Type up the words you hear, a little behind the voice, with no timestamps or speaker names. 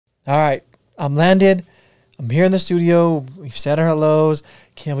All right, I'm landed. I'm here in the studio. We've said our hellos.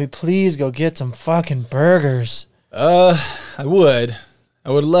 Can we please go get some fucking burgers? I would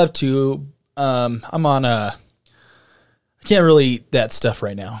love to. I'm on I can't really eat that stuff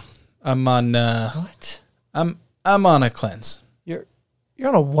right now. I'm on What? I'm on a cleanse. You're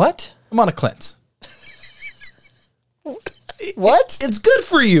on a what? I'm on a cleanse. What? It's good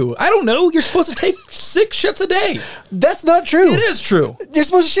for you. I don't know. You're supposed to take 6 shits a day. That's not true. It is true. You're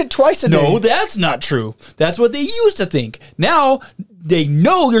supposed to shit twice a day. No, that's not true. That's what they used to think. Now they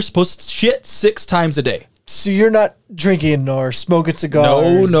know you're supposed to shit 6 times a day. So you're not drinking or smoking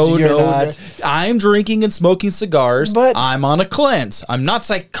cigars? No. Not. I'm drinking and smoking cigars, But I'm on a cleanse. I'm not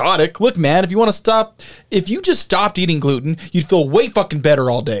psychotic. Look, man, if you just stopped eating gluten, you'd feel way fucking better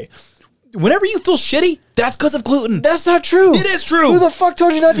all day. Whenever you feel shitty, that's because of gluten. That's not true. It is true. Who the fuck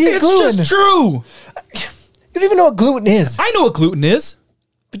told you not to eat gluten? It's just true. You don't even know what gluten is. I know what gluten is.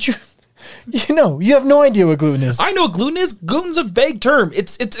 But you have no idea what gluten is. I know what gluten is. Gluten's a vague term.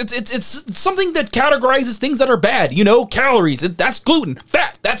 It's something that categorizes things that are bad. You know, calories. That's gluten.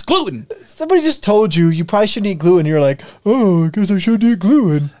 Fat. That's gluten. Somebody just told you probably shouldn't eat gluten. You're like, oh, I guess I shouldn't eat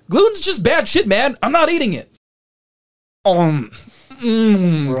gluten. Gluten's just bad shit, man. I'm not eating it.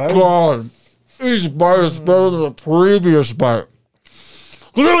 Right? God. Each bite is better than the previous bite.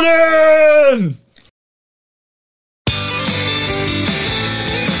 Gluten!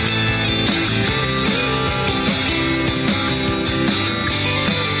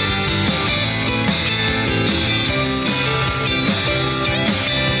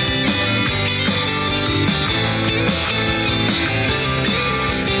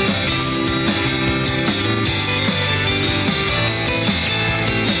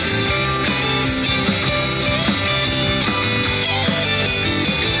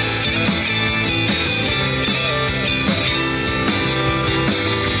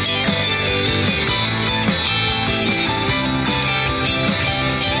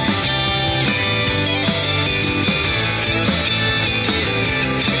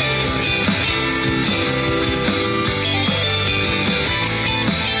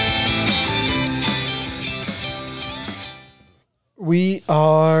 We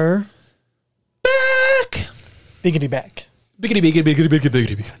are Back! biggity back. Biggity, biggity, biggity,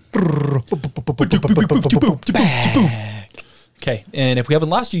 biggity. Okay, and if we haven't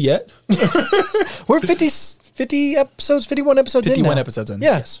lost you yet, We're 50 episodes, 51 episodes in 51 now. episodes in.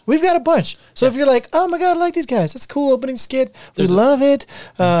 Yeah, Yes. we've got a bunch. So if you're like, oh my God, I like these guys. That's a cool opening skit. We love it.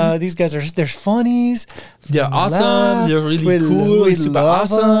 These guys they're funnies. They're We awesome. laugh. They're really We- cool. we Super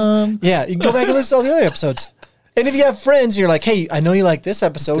love 'em. awesome. Yeah, you can go back and listen to all the other episodes. And if you have friends, you're like, hey, I know you like this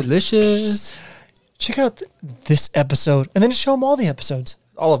episode. Delicious. Check out this episode. And then just show them all the episodes.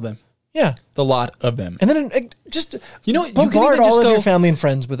 All of them. Yeah. The lot of them. And then just You know what? You can bombard even just all of go- your family and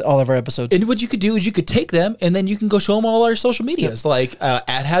friends with all of our episodes. And what you could do is you could take them and then you can go show them all our social medias, like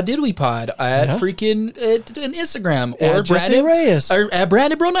at How Did We Pod, at freaking an Instagram, or At Justin Reyes. or at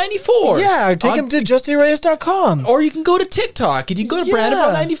BrandonBro94. Yeah, or take them to justyreyes.com. Or you can go to TikTok and you can go to Yeah.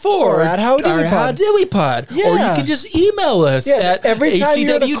 BrandonBro94 Or at How Did We Pod. How Did We Pod. Or you Yeah. can just email us at every time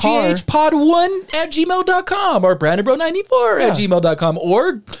you're in a car- hdwghpod1@gmail.com or BrandonBro94@gmail.com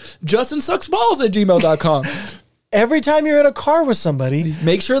or JustinSucksBalls@gmail.com. Every time you're in a car with somebody,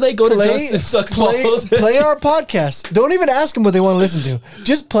 Make sure they go to Justin Sucks Balls. play our podcast. Don't even ask them what they want to listen to.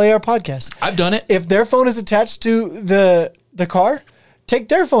 Just play our podcast. I've done it. If their phone is attached to the car, take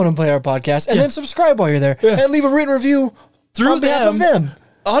their phone and play our podcast, and then subscribe while you're there, and leave a written review Through on behalf of them.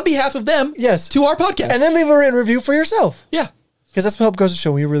 On behalf of them, Yes. to our podcast. And then leave a written review for yourself, yeah. because that's what helps goes to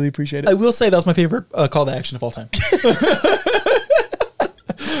show. We really appreciate I it. will say that was my favorite call to action of all time.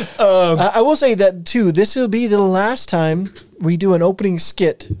 I will say that too. This will be the last time we do an opening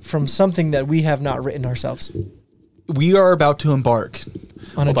skit from something that we have not written ourselves. We are about to embark.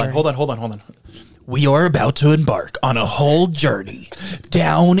 On a Hold on. We are about to embark on a whole journey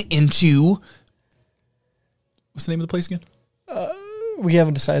down into... What's the name of the place again? We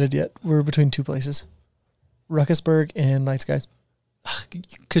haven't decided yet. We're between two places, Ruckusburg and Light Skies.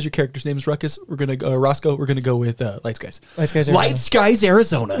 Because your character's name is Ruckus, we're gonna go Roscoe. We're gonna go with Light Skies. Light Skies, Arizona. Light Skies,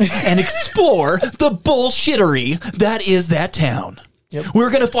 Arizona, and explore the bullshittery that is that town. Yep. We're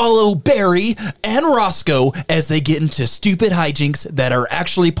gonna follow Barry and Roscoe as they get into stupid hijinks that are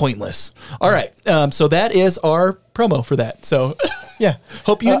actually pointless. All right, so that is our promo for that. So Yeah.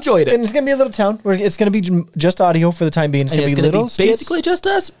 hope you enjoyed it. And it's going to be a little town where it's going to be just audio for the time being. It's going to be little skits. basically just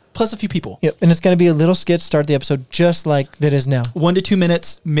us plus a few people. Yep, and it's going to be a little skit to start the episode, just like that is now. 1 to 2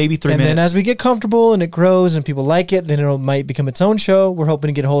 minutes, maybe 3 minutes. And then as we get comfortable and it grows and people like it, then it might become its own show. We're hoping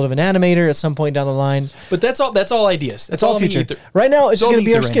to get a hold of an animator at some point down the line. But that's all ideas. That's all future. Right now, it's just going to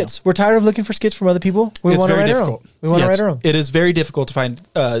be our skits. We're tired of looking for skits from other people. We want to write our own. We want to write our own. It is very difficult to find.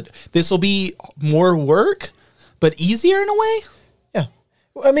 This will be more work, but easier in a way. Yeah.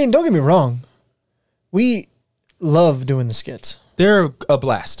 I mean, don't get me wrong. We love doing the skits. They're a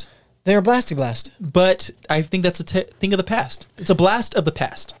blast. They're a blasty blast. But I think that's a thing of the past. It's a blast of the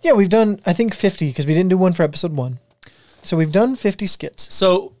past. Yeah, we've done, I think, 50, because we didn't do one for episode 1. So we've done 50 skits.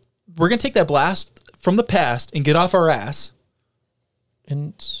 So we're going to take that blast from the past and get off our ass.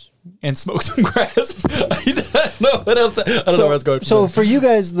 And smoke some grass. I don't know what else. I don't know where I was going. So for you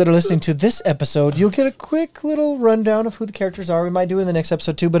guys that are listening to this episode, you'll get a quick little rundown of who the characters are. We might do it in the next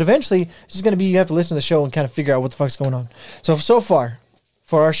episode too, but eventually it's just going to be you have to listen to the show and kind of figure out what the fuck's going on. So far,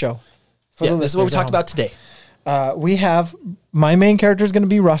 for our show, this is what we talked about today. We have my main character is going to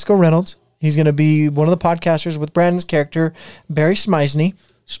be Roscoe Reynolds. He's going to be one of the podcasters with Brandon's character, Barry Schmeisney.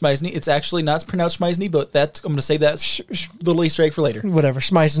 Schmeisney. It's actually not pronounced Schmeisney, but I'm going to say that little Easter egg for later. Whatever.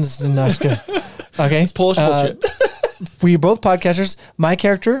 Schmeisney's not good. Okay. It's Polish bullshit. We're both podcasters. My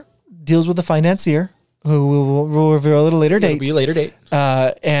character deals with a financier who we'll reveal a little later date. It'll be a later date.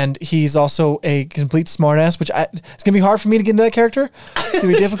 And he's also a complete smartass, which it's going to be hard for me to get into that character. It's going to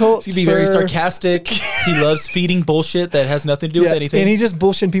be difficult. It's going to be very sarcastic. He loves feeding bullshit that has nothing to do with anything. And he just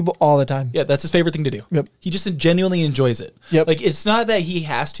bullshitting people all the time. Yeah, that's his favorite thing to do. Yep. He just genuinely enjoys it. Yep. Like, it's not that he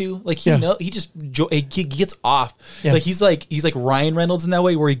has to. Like, he just he gets off. Yeah. Like, he's like Ryan Reynolds in that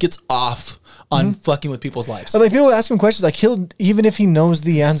way, where he gets off on fucking with people's lives. But like, people ask him questions, like even if he knows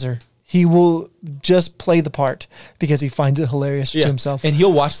the answer, he will just play the part because he finds it hilarious to himself. And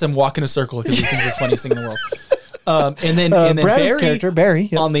he'll watch them walk in a circle because he thinks it's the funniest thing in the world. And then Brad's character, Barry,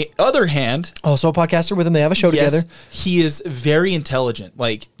 on the other hand, also a podcaster with him. They have a show together. He is very intelligent,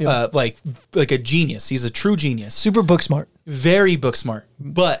 like a genius. He's a true genius. Super book smart. Very book smart,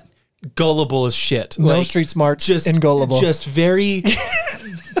 but gullible as shit. No street smarts, just and gullible. Just very.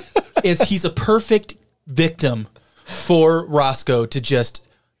 He's a perfect victim for Roscoe to just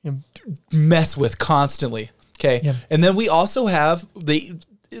mess with constantly. Okay. Yeah. And then we also have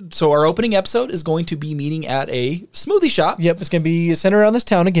so our opening episode is going to be meeting at a smoothie shop. Yep. It's going to be centered around this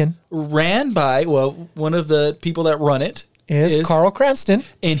town again. Ran by, one of the people that run it is Carl Cranston.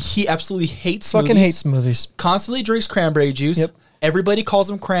 And he absolutely hates smoothies. Fucking hates smoothies. Constantly drinks cranberry juice. Yep. Everybody calls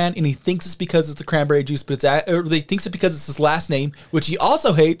him Cran, and he thinks it's because it's the cranberry juice, but they thinks it because it's his last name, which he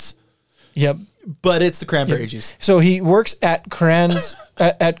also hates. Yep. But it's the cranberry juice. So he works at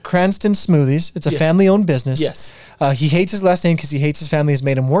at Cranston Smoothies. It's a family-owned business. Yes. He hates his last name because he hates his family has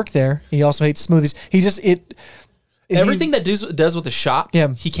made him work there. He also hates smoothies. Everything that does with the shop,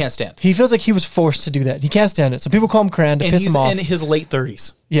 he can't stand. He feels like he was forced to do that. He can't stand it. So people call him Cran to piss him off. And he's in his late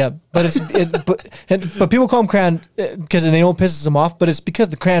 30s. Yeah, but but people call him Cran because they know it pisses him off. But it's because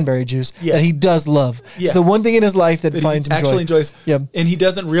the cranberry juice that he does love. Yeah. It's the one thing in his life that finds him actually enjoys. Yeah, and he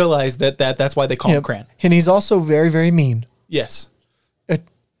doesn't realize that's why they call him Cran. And he's also very, very mean. Yes.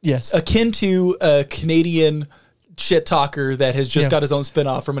 Yes. Akin to a Canadian shit talker that has just got his own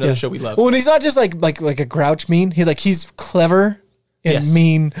spinoff from another show we love. Well, and he's not just like a grouch mean. He's clever and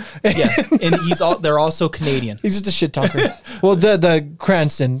mean. Yeah, and they're also Canadian. He's just a shit talker. Well, the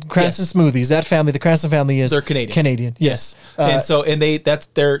Cranston Smoothies, that family, the Cranston family they're Canadian. Yes. So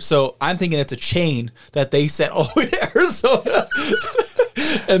I'm thinking it's a chain that they sent all the way to Arizona.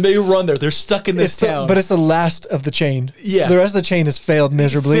 And they run there. They're stuck in this town. But it's the last of the chain. Yeah. The rest of the chain has failed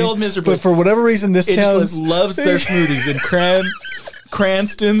miserably. But for whatever reason, this town loves their smoothies. And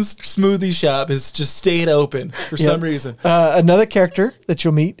Cranston's smoothie shop has just stayed open for some reason. Another character that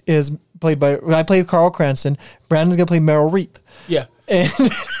you'll meet is played by... I play Carl Cranston. Brandon's going to play Meryl Reap. Yeah. And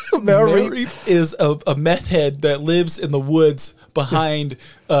Meryl Reap is a meth head that lives in the woods behind...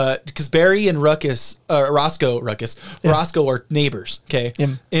 Because Barry and Roscoe are neighbors, okay? Yeah.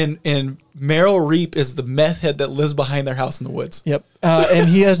 And Meryl Reap is the meth head that lives behind their house in the woods. Yep. And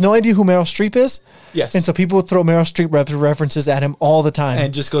he has no idea who Meryl Streep is. Yes. And so people throw Meryl Streep references at him all the time.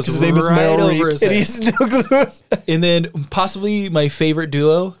 And just goes his name is Meryl Reap, his head. And he has no clue. And then possibly my favorite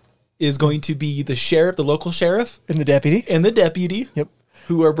duo is going to be the local sheriff. And the deputy. Yep.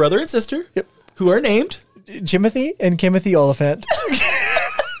 Who are brother and sister. Yep. Who are named Jimothy and Kimothy Oliphant.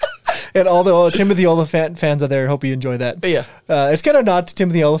 And all the Timothy Oliphant fans out there, hope you enjoy that. Yeah. It's kind of a nod to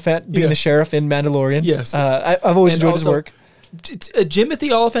Timothy Oliphant being the sheriff in Mandalorian. Yes. I've always enjoyed his work. Timothy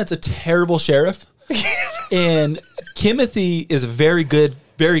Oliphant's a terrible sheriff. And Kimothy is a very good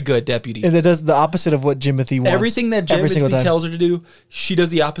very good deputy. And it does the opposite of what Jimothy wants. Everything that Jimothy tells her to do, she does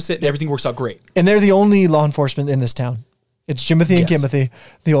the opposite, and everything works out great. And they're the only law enforcement in this town. It's Jimothy and Kimothy,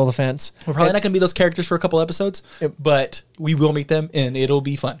 the Oliphants. We're probably not going to be those characters for a couple episodes, but we will meet them, and it'll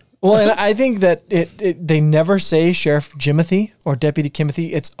be fun. Well, and I think that they never say Sheriff Jimothy or Deputy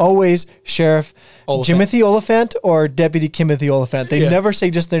Kimothy. It's always Sheriff Jimothy Oliphant or Deputy Kimothy Oliphant. They never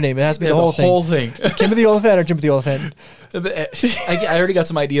say just their name. It has to be the whole thing. Kimothy Oliphant or Jimothy Oliphant. I already got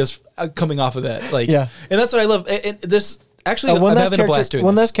some ideas coming off of that. And that's what I love. And this actually, I'm having a blast doing this.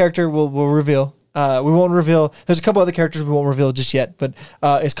 One last character we'll reveal. We won't reveal. There's a couple other characters we won't reveal just yet, but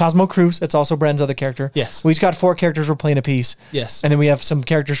it's Cosmo Cruz. It's also Brandon's other character. Yes. We each got 4 characters we're playing a piece. Yes. And then we have some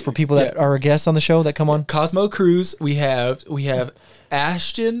characters for people that are guests on the show that come on. Cosmo Cruz. We have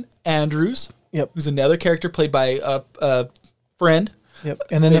Ashton Andrews. Yep. Who's another character played by a friend. Yep.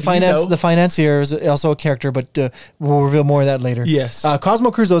 And then the financier is also a character, but we'll reveal more of that later. Yes. Cosmo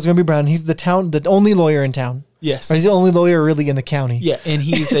Cruz though is going to be Brown. He's the only lawyer in town. Yes. Or he's the only lawyer really in the county. Yeah, and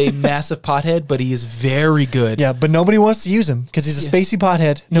he's a massive pothead, but he is very good. Yeah, but nobody wants to use him because he's a spacey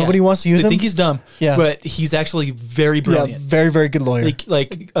pothead. Nobody wants to use him. I think he's dumb. Yeah. But he's actually very brilliant. Yeah, very, very good lawyer.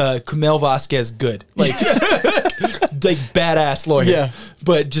 Like Camille Vasquez good. Like badass lawyer. Yeah.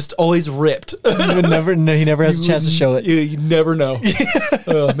 But just always ripped. He never has a chance to show it. You never know.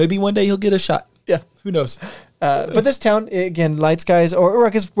 Maybe one day he'll get a shot. Yeah. Who knows? But this town, again, Light Skies or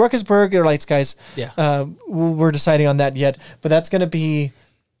Ruckusburg or Light Skies. Yeah. We're deciding on that yet. But that's going to be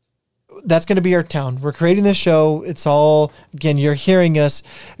our town. We're creating this show. It's all, again, you're hearing us.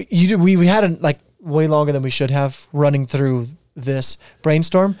 We had way longer than we should have running through this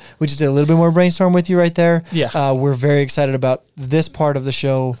brainstorm. We just did a little bit more brainstorm with you right there. Yeah. We're very excited about this part of the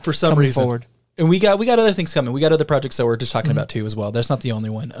show for some reason. Forward. And we got other things coming. We got other projects that we're just talking about too as well. That's not the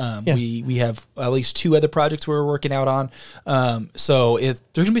only one. We have at least 2 other projects we're working out on. So there's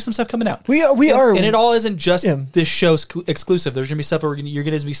gonna be some stuff coming out. We are, and it all isn't just this show's exclusive. There's gonna be stuff you're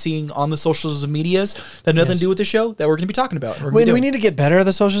gonna be seeing on the socials and medias that have nothing to do with the show that we're gonna be talking about. We need to get better at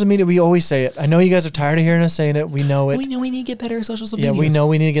the socials and media. We always say it. I know you guys are tired of hearing us saying it. We know it. We know we need to get better at socials and medias. Yeah, we know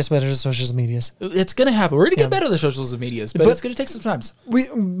we need to get better at socials and medias. It's gonna happen. We're gonna get better at the socials and medias, but it's gonna take some time.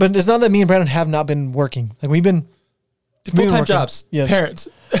 But it's not that me and Brandon have not been working. Like we've been full-time jobs, parents.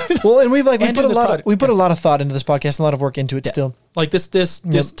 Well, and we put a lot of thought into this podcast, and a lot of work into it still. Like this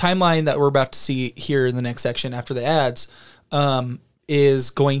timeline that we're about to see here in the next section after the ads is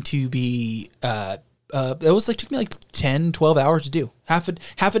going to be it took me 10, 12 hours to do. Half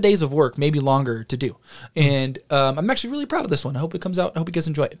a day's of work, maybe longer to do. And I'm actually really proud of this one. I hope it comes out. I hope you guys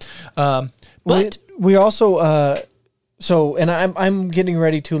enjoy it. But we also and I'm getting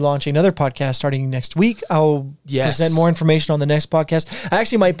ready to launch another podcast starting next week. I'll present more information on the next podcast. I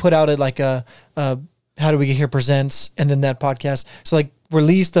actually might put out a How Do We Get Here Presents and then that podcast. So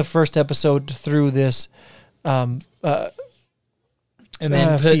release the first episode through this and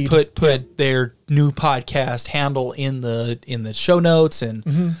then put their new podcast handle in the show notes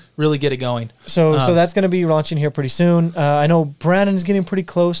and really get it going. So that's going to be launching here pretty soon. I know Brandon's getting pretty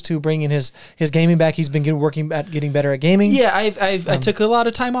close to bringing his gaming back. He's been working at getting better at gaming. Yeah, I took a lot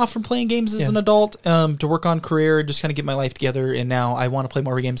of time off from playing games as an adult to work on career and just kind of get my life together. And now I want to play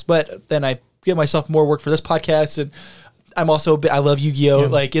more games, but then I give myself more work for this podcast and. I love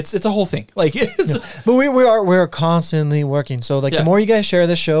Yu-Gi-Oh. Yeah. It's a whole thing. But we're constantly working. So the more you guys share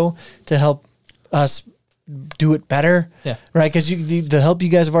this show to help us do it better, right? Because the help you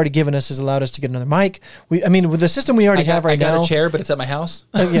guys have already given us has allowed us to get another mic. With the system we already have right now, I got a chair, but it's at my house.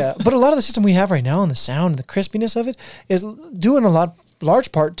 But a lot of the system we have right now and the sound and the crispiness of it is doing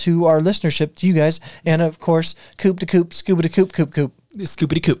large part to our listenership, to you guys, and of course, Coop to Coop, Scuba to Coop, Coop Coop,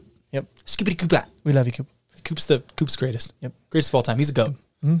 Scoopity Coop. Yep, Scoopity Coop. We love you, Coop. Coop's greatest. Yep. Greatest of all time. He's a goat.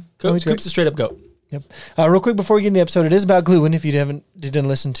 Mm-hmm. Coop's a straight up goat. Yep. Real quick before we get in the episode, it is about Glutteennn. If you didn't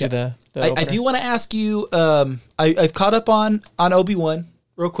listen to the I do want to ask you. I've caught up on Obi-Wan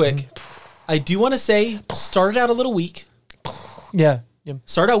real quick. Mm-hmm. I do want to say started out a little weak. Yeah.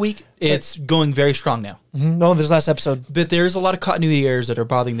 Started out weak. It's going very strong now. Mm-hmm. No, this last episode. But there's a lot of continuity errors that are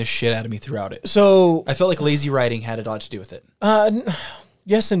bothering the shit out of me throughout it. So I felt like lazy writing had a lot to do with it.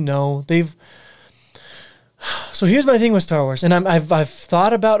 Yes and no. So here's my thing with Star Wars, and I've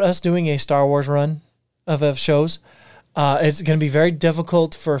thought about us doing a Star Wars run of shows. It's going to be very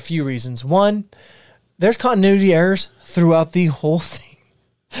difficult for a few reasons. One, there's continuity errors throughout the whole thing,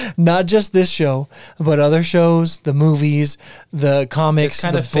 not just this show, but other shows, the movies, the comics, it's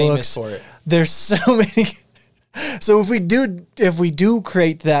kind of famous for it. There's so many. So if we do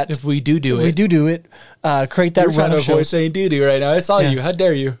create that, if we do do it, create that run of shows. Avoid saying doo-doo right now. I saw you. How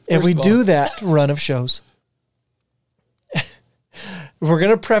dare you? If we do that run of shows. we're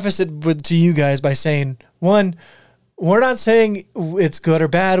going to preface it to you guys by saying, one, we're not saying it's good or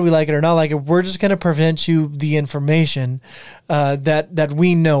bad, we like it or not like it. We're just going to present you the information that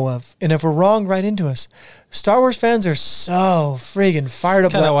we know of. And if we're wrong, write into us. Star Wars fans are so friggin' fired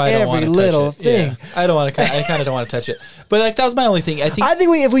up about every little thing. Yeah. I kind of don't want to touch it. But like that was my only thing. I think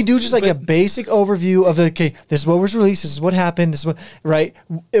if we do just like a basic overview of this is what was released, this is what happened, this is what right.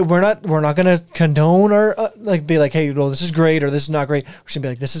 We're not going to condone or be like, hey, well, this is great or this is not great. We're just gonna be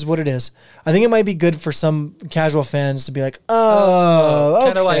like, this is what it is. I think it might be good for some casual fans to be like,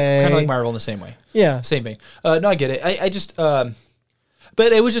 kind of like Marvel in the same way. Yeah, same vein. No, I get it. I just.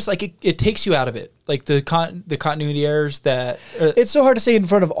 But it was just like it takes you out of it, like the continuity errors that. It's so hard to say in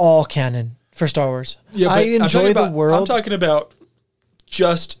front of all canon for Star Wars. Yeah, I enjoy the world. I'm talking about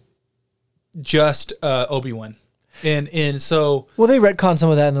just Obi-Wan, and so. Well, they retconned some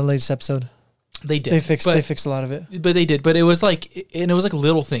of that in the latest episode. They did. They fixed a lot of it. But they did. But it was like, and it was like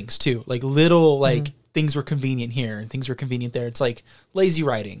little things too, like little things were convenient here and things were convenient there. It's like lazy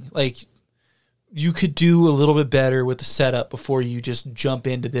writing, like. You could do a little bit better with the setup before you just jump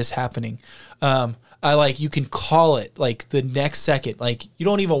into this happening. You can call it like the next second. Like you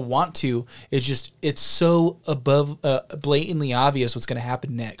don't even want to. It's so blatantly obvious what's going to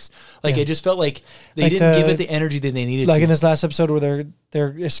happen next. Like it just felt like they didn't give it the energy that they needed. Like in this last episode where they're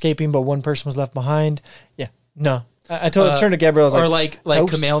escaping, but one person was left behind. Yeah, no. I turned to Gabriel. I was like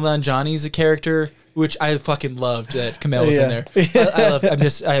Kumail Nanjiani's a character. Which I fucking loved that Kumail was in there.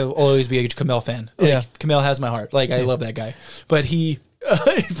 I'll always be a Kumail fan. Like, Kumail has my heart. Like I love that guy. But he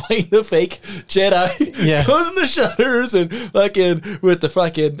playing the fake Jedi, closing the shutters and fucking with the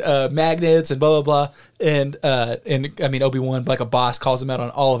fucking magnets and blah blah blah. And I mean Obi-Wan, like a boss, calls him out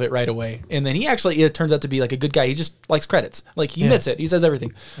on all of it right away. And then it turns out to be like a good guy. He just likes credits. Like he admits it. He says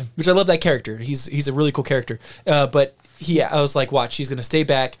everything, which I love that character. He's a really cool character. But. I was like, watch, she's going to stay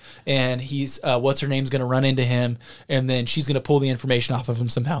back and he's, what's her name's going to run into him and then she's going to pull the information off of him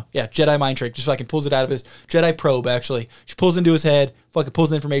somehow. Yeah, Jedi mind trick, just fucking pulls it out of his, Jedi probe actually. She pulls into his head, fucking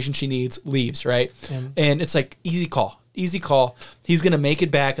pulls the information she needs, leaves, right? And it's like, easy call. He's going to make it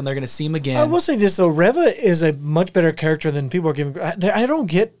back and they're going to see him again. I will say this though, Reva is a much better character than people are giving. I don't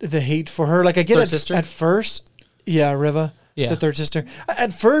get the hate for her. Like I get it at first. Yeah, Reva. Yeah. The third sister.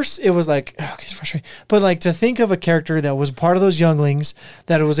 At first, it was like, okay, it's frustrating. But like to think of a character that was part of those younglings,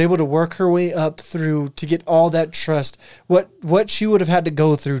 that was able to work her way up through to get all that trust, what she would have had to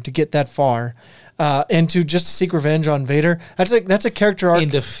go through to get that far, and to just seek revenge on Vader. That's a character arc.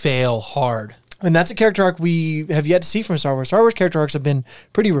 And to fail hard. And that's a character arc we have yet to see from Star Wars. Star Wars character arcs have been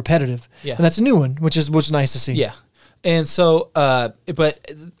pretty repetitive. Yeah. And that's a new one, which is nice to see. Yeah. And so, but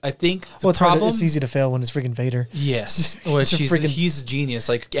I think the problem... It's easy to fail when it's freaking Vader. Yes. He's a genius.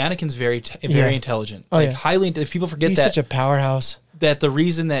 Like, Anakin's very intelligent. Oh, like, highly... If people forget he's such a powerhouse. That the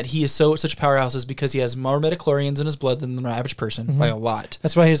reason that he is such a powerhouse is because he has more midichlorians in his blood than the average person by a lot.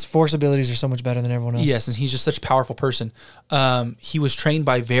 That's why his force abilities are so much better than everyone else. Yes, and he's just such a powerful person. He was trained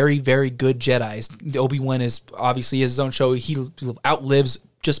by very, very good Jedis. Obi-Wan is obviously his own show. He outlives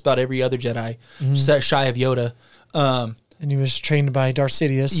just about every other Jedi, shy of Yoda. And he was trained by Darth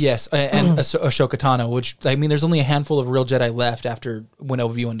Sidious. Yes, and Ahsoka Tano, which, I mean, there's only a handful of real Jedi left after when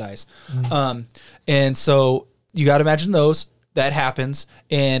Obi-Wan dies. And so you got to imagine those. That happens.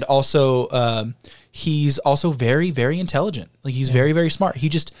 And also, he's also very, very intelligent. Like, he's very, very smart.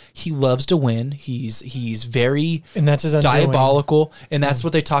 He loves to win. He's very and that's his diabolical. And that's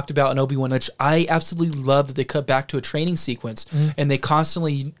what they talked about in Obi-Wan, which I absolutely love that they cut back to a training sequence and they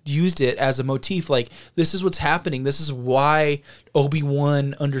constantly used it as a motif. Like, this is what's happening. This is why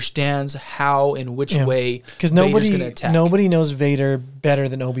Obi-Wan understands how and which way Vader's going to attack. Nobody knows Vader better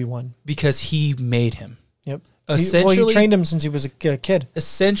than Obi-Wan. Because he made him. Yep. He trained him since he was a kid.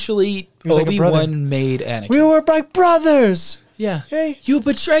 Essentially, Obi-Wan made Anakin. We were like brothers. Yeah. Hey, you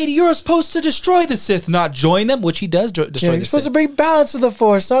betrayed. You're supposed to destroy the Sith, not join them, which he does destroy the Sith. You're supposed to bring balance to the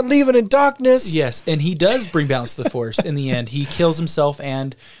Force, not leave it in darkness. Yes, and he does bring balance to the Force in the end. He kills himself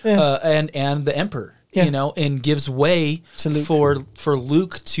and the Emperor, and gives way for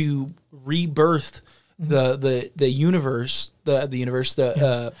Luke to rebirth the universe, but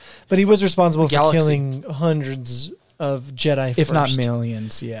he was responsible for killing hundreds of Jedi, if not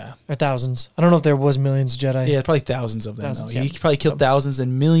millions, or thousands. I don't know if there was millions of Jedi. Yeah, probably thousands of them. He probably killed thousands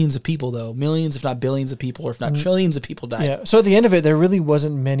and millions of people, though. Millions, if not billions of people, or if not trillions of people died. Yeah. So at the end of it, there really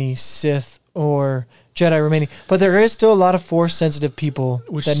wasn't many Sith or Jedi remaining, but there is still a lot of Force-sensitive people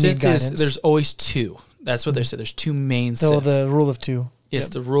that need guidance. There's always two. That's what they said. There's two main Sith. So the rule of two. It's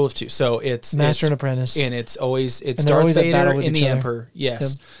the rule of two. So it's Master and Apprentice, and it's always Darth always Vader and the Emperor.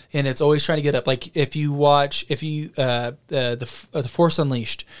 Yes, and it's always trying to get up. Like if you watch the Force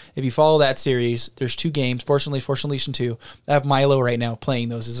Unleashed, if you follow that series, there's 2 games, Force Unleashed and 2. I have Milo right now playing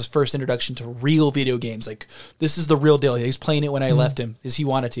those. This is his first introduction to real video games. Like this is the real deal. He's playing it when I left him, as he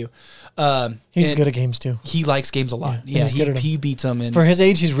wanted to. He's good at games too. He likes games a lot. Yeah, he beats them. And for his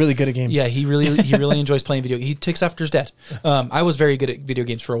age, he's really good at games. Yeah, he really enjoys playing video. He takes after his dad. I was very good at video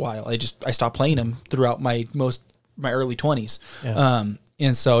games for a while. I stopped playing them throughout my early 20s. Yeah.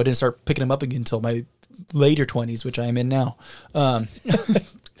 And so I didn't start picking them up again until my later 20s, which I am in now. I've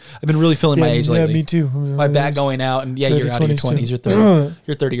been really feeling my age lately. Yeah, me too. My back going out, and you're out of your 20s. You're 30.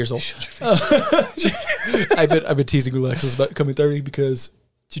 You're 30 years old. Shut your face. I've been teasing Alexis about coming 30 because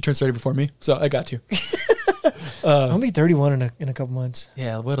she turned 30 before me, so I got to. I'll be 31 in a couple months.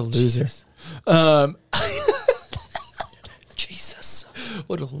 Yeah, what a loser. Jesus.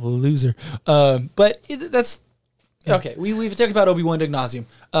 What a loser. But that's okay. We've talked about Obi-Wan ad nauseum.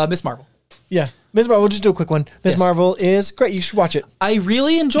 Miss Marvel. Yeah. Miss Marvel, we'll just do a quick one. Miss Marvel is great. You should watch it. I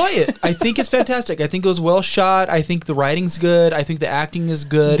really enjoy it. I think it's fantastic. I think it was well shot. I think the writing's good. I think the acting is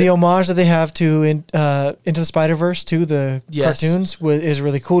good. The homage that they have to Into the Spider-Verse, to the cartoons, is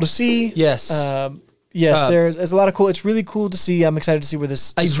really cool to see. Yes. There's a lot of cool. It's really cool to see. I'm excited to see where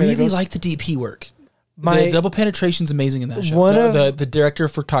this I really goes. like the DP work. The double penetration's amazing in that show. The director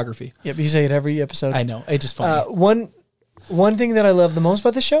of photography. Yep, you say it every episode. I know. It's just funny. One thing that I love the most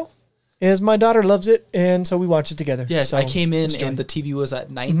about this show is my daughter loves it, and so we watch it together. Yes, so I came in and the TV was at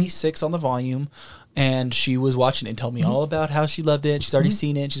 96 on the volume, and she was watching it and told me all about how she loved it. She's already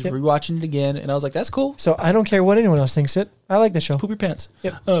seen it. She's rewatching it again, and I was like, "That's cool." So I don't care what anyone else thinks it. I like the show. Poop your pants.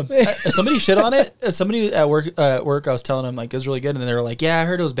 Yep. Somebody shit on it. Somebody at work, I was telling them like it was really good, and they were like, "Yeah, I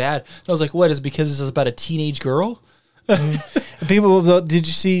heard it was bad." And I was like, "What? Is it because this is about a teenage girl?" People, did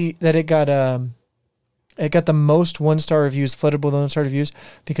you see that it got the most 1-star reviews, flooded with 1-star reviews,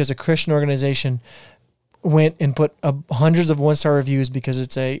 because a Christian organization went and put hundreds of 1-star reviews because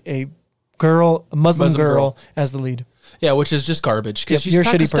it's a Muslim girl as the lead. Yeah, which is just garbage. Because you're a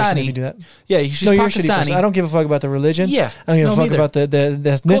shitty person if you do that. Yeah, she's You're a Pakistani. shitty person. I don't give a fuck about the religion. Yeah, I don't give a fuck about the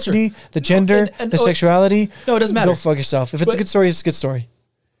ethnicity, culture, the gender, the sexuality. No, it doesn't matter. Go fuck yourself. If it's a good story, it's a good story.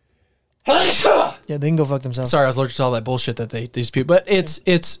 Yeah, they can go fuck themselves. Sorry, I was allergic to all that bullshit that they dispute. But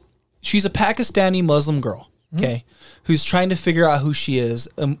she's a Pakistani Muslim girl, okay, who's trying to figure out who she is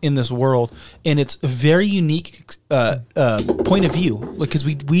in this world, and it's a very unique point of view, because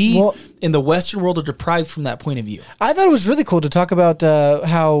we in the Western world are deprived from that point of view. I thought it was really cool to talk about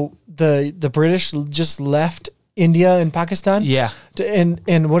how the British just left India and Pakistan. Yeah,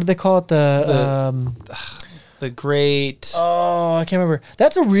 and what do they call it? The great... Oh, I can't remember.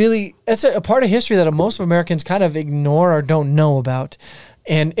 That's a part of history that most of Americans kind of ignore or don't know about.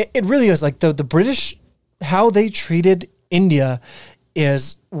 And it really is like the British, how they treated India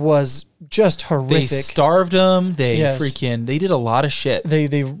was just horrific. They starved them. They did a lot of shit.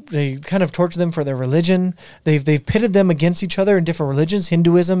 They kind of tortured them for their religion. They've pitted them against each other in different religions,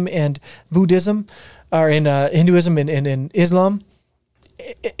 Hinduism and Buddhism, or in Hinduism and in Islam.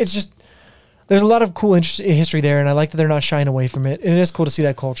 It's just... There's a lot of cool history there, and I like that they're not shying away from it. And it is cool to see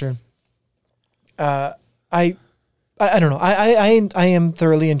that culture. I don't know. I am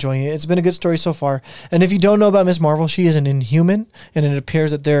thoroughly enjoying it. It's been a good story so far. And if you don't know about Miss Marvel, she is an Inhuman, and it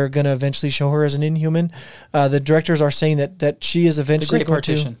appears that they're going to eventually show her as an Inhuman. The directors are saying that she is eventually the Great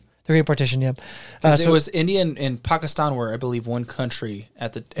Partition. The Great Partition, yeah. It was India and Pakistan were, I believe, one country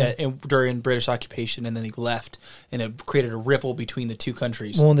during British occupation, and then they left, and it created a ripple between the two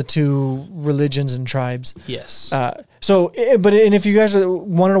countries. Well, the two religions and tribes. Yes. And if you guys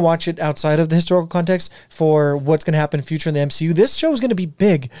wanted to watch it outside of the historical context for what's going to happen in the future in the MCU, this show is going to be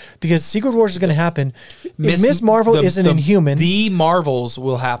big because Secret Wars is going to happen. Miss Marvel is an Inhuman. The Marvels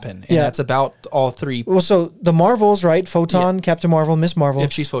will happen, and that's about all three. Well, so the Marvels, right? Photon, Captain Marvel, Miss Marvel.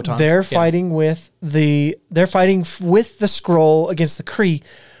 If she's Photon. They're fighting with the Skrull against the Kree.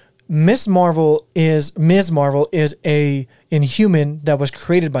 Ms. Marvel is a Inhuman that was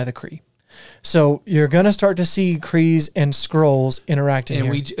created by the Kree. So you're gonna start to see Krees and Skrulls interacting.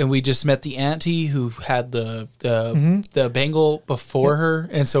 And we just met the auntie who had the bangle before her,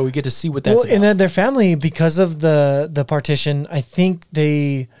 and so we get to see what that's about. And then their family, because of the partition, I think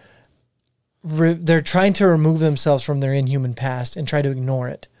they're trying to remove themselves from their Inhuman past and try to ignore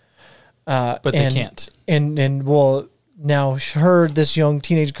it. But they can't. And now this young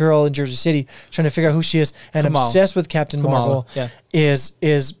teenage girl in Jersey City trying to figure out who she is and obsessed with Captain Marvel is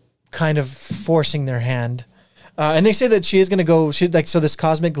kind of forcing their hand. And they say that she is going to go, so this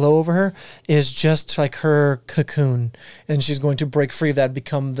cosmic glow over her is just like her cocoon. And she's going to break free of that and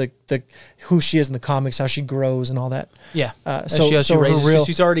become the who she is in the comics, how she grows and all that. Yeah.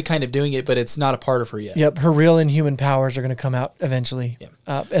 She's already kind of doing it, but it's not a part of her yet. Yep. Her real inhuman powers are going to come out eventually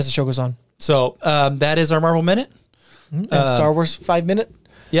as the show goes on. So that is our Marvel Minute. And Star Wars 5 Minute.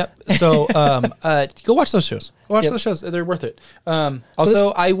 Yep. So go watch those shows. Go watch those shows. They're worth it.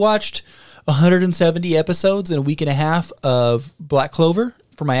 Also, I watched 170 episodes in a week and a half of Black Clover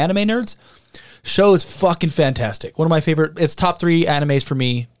for my anime nerds. Show is fucking fantastic. One of my favorite. It's top 3 animes for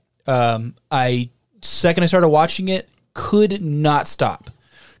me. Second I started watching it, could not stop.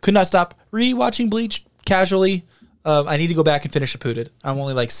 Rewatching Bleach casually. I need to go back and finish Shippuden. I'm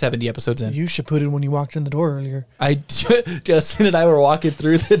only like 70 episodes in. You Shippuden when you walked in the door earlier. Justin and I were walking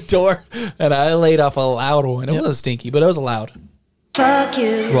through the door, and I laid off a loud one. It was stinky, but it was loud. Fuck you.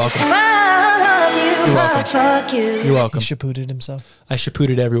 You're welcome. Fuck you. Fuck you. You're welcome. He Shippuden himself. I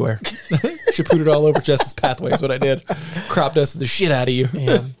Shippuden everywhere. Shippuden all over Justice Pathway is what I did. Crop dusted the shit out of you.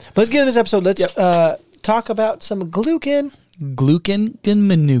 Yeah. But let's get into this episode. Let's talk about some Glutteennn. Glutteennn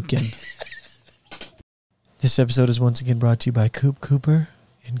Manukin. This episode is once again brought to you by Coop Cooper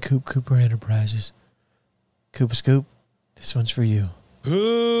and Coop Cooper Enterprises. Coop Scoop, this one's for you.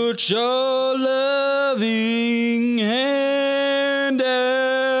 Put your loving hand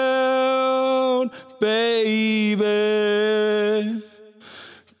down, baby,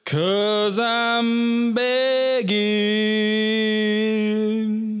 'cause I'm begging.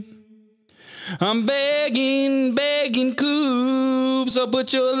 I'm begging, Coop, so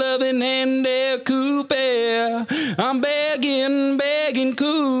put your loving hand there, Coop. I'm begging,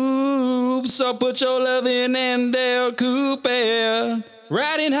 Coop, so put your loving hand there, Coop.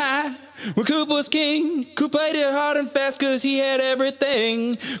 Riding high when Coop was king, Coop played it hard and fast 'cause he had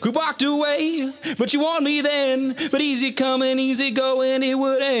everything. Coop walked away, but you want me then. But easy coming, easy going, it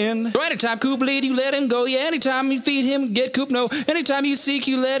would end. So anytime Coop lead, you let him go. Yeah, anytime you feed him, get Coop no. Anytime you seek,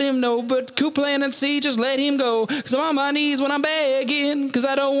 you let him know. But Coop plant and see, just let him go. 'Cause I'm on my knees when I'm begging, 'cause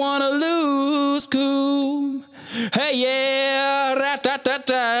I don't wanna lose Coop. Hey yeah,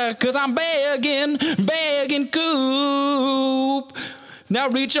 rat-tat-tat-tat, 'cause I'm begging, Coop. Now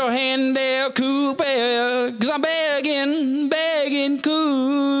reach your hand there, Coop, 'cause I'm begging,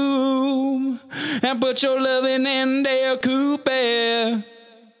 Coop. And put your loving hand there, Coop.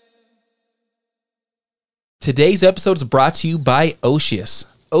 Today's episode is brought to you by Oceus.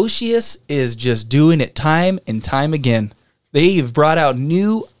 Oceus is just doing it time and time again. They've brought out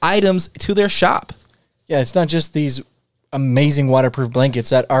new items to their shop. Yeah, it's not just these amazing waterproof blankets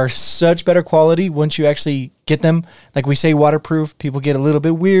that are such better quality once you actually get them. Like we say waterproof, people get a little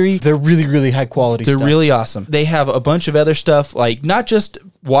bit weary. They're really, really high quality stuff. They're really awesome. They have a bunch of other stuff, like not just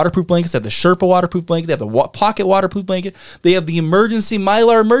waterproof blankets. They have the Sherpa waterproof blanket. They have the pocket waterproof blanket. They have the emergency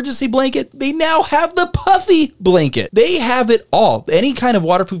Mylar emergency blanket. They now have the puffy blanket. They have it all. Any kind of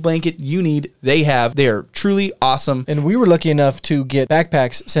waterproof blanket you need, they have. They are truly awesome. And we were lucky enough to get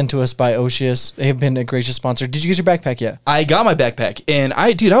backpacks sent to us by Oceus. They have been a gracious sponsor. Did you get your backpack yet? I got my backpack, and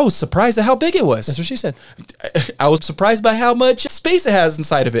I was surprised at how big it was. That's what she said. I was surprised by how much space it has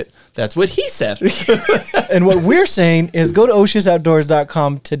inside of it. That's what he said. And what we're saying is go to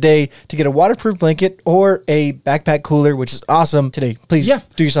OceusOutdoors.com today to get a waterproof blanket or a backpack cooler, which is awesome today. Please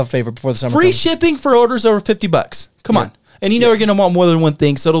do yourself a favor before the summer Free comes. shipping for orders over $50. Come on. And you know you're going to want more than one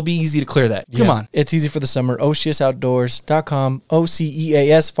thing, so it'll be easy to clear that. Come on. It's easy for the summer. OceusOutdoors.com,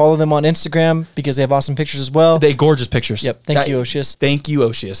 OCEAS. Follow them on Instagram because they have awesome pictures as well. They gorgeous pictures. Yep. Thank you, Oceus. Thank you,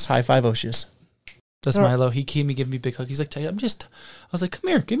 Oceus. High five, Oceus. That's Milo. He came and gave me a big hug. He's like, I was like, come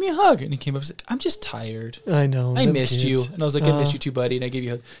here, give me a hug. And he came up and was like, I'm just tired. I know. I missed you. And I was like, I missed you too, buddy. And I gave you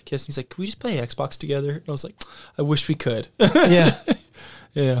a hug. Kiss. And he's like, can we just play Xbox together? And I was like, I wish we could. Yeah.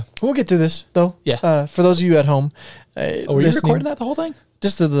 Yeah. We'll get through this, though. Yeah. For those of you at home. Were you recording that the whole thing?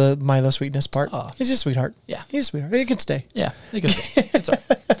 Just the Milo sweetness part. Oh. He's a sweetheart. Yeah. He's a sweetheart. He can stay. Yeah. It can stay. It's all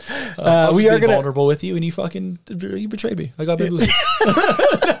right. We are vulnerable with you, and you betrayed me. I got bamboozled.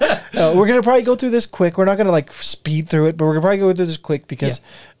 We're going to probably go through this quick. We're not going to like speed through it, but we're going to probably go through this quick because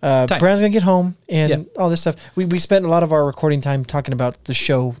Brandon's going to get home and all this stuff. We spent a lot of our recording time talking about the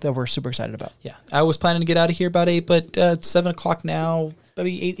show that we're super excited about. Yeah. I was planning to get out of here about 8, but it's 7 o'clock now.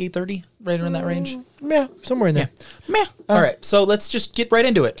 Maybe 8:30, right around that range. Yeah, somewhere in there. Yeah. All right, so let's just get right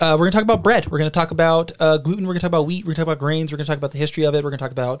into it. We're going to talk about bread. We're going to talk about gluten. We're going to talk about wheat. We're going to talk about grains. We're going to talk about the history of it. We're going to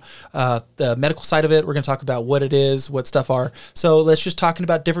talk about the medical side of it. We're going to talk about what it is, what stuff are. So let's just talking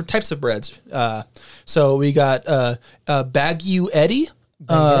about different types of breads. So we got Bagu Eddie.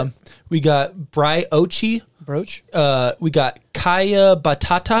 We got brioche. Broach. We got Kaya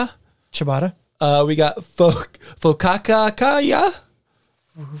Batata. Ciabatta. We got focaccia.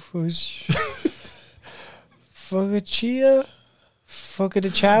 Focaccia? Foca de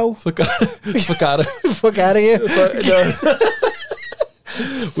chow? Focaccia. Fuck out of here.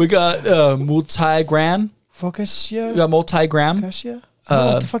 We got multi-gram. Focaccia? We got multi-gram. Focaccia?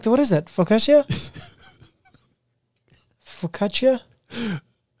 What the fuck? What is that? Focaccia? Focaccia?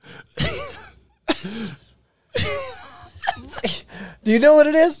 Do you know what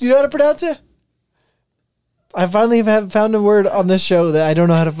it is? Do you know how to pronounce it? I finally have found a word on this show that I don't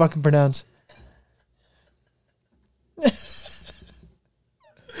know how to fucking pronounce.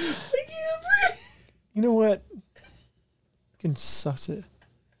 You know what? You can suss it.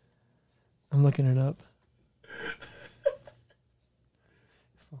 I'm looking it up.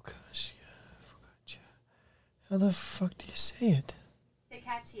 Focaccia. How the fuck do you say it?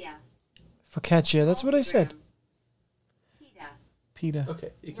 Focaccia. Focaccia. That's what I said. Pita. Pita.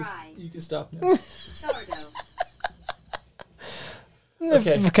 Okay, Rye. you can stop now. Sourdough.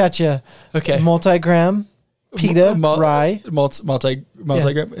 Okay. Focaccia. Okay. Multigram. Pita. Rye.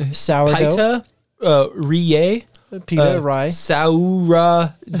 Multi-gram. Sourdough. Pita. Rie. Pita. Rye.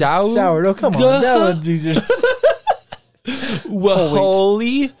 Sourdough. Sourdough. Come on. That one's easier.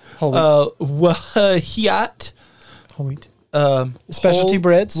 Waholi. Wahiat. Whole wheat. Specialty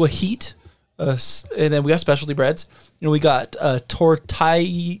breads. Wahit. And then we got specialty breads. We got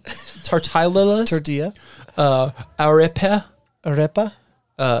tortillas. Tortilla. Arepa. Arepa.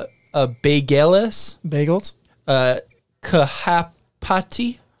 Bagelas. Bagels.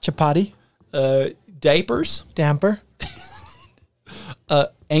 Kahapati. Chapati. Diapers. Damper.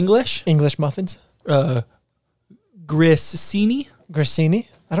 English. English muffins. Grissini. Grissini.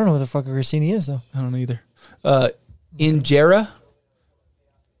 I don't know what the fuck a grissini is, though. I don't know either. Injera.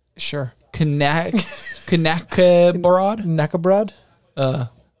 Sure. Kanakabrod. Nakabrod.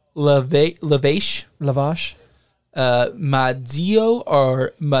 Lavash. Lavash. Madzio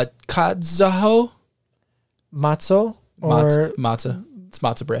or Matkazaho. Matzo. Or Matzah. It's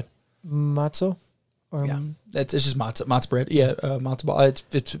matzah bread. matzo. Or Yeah, it's just matzah bread. Yeah, matzah ball. It's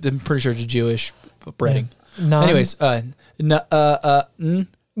I'm pretty sure it's Jewish breading. Naan. Anyways,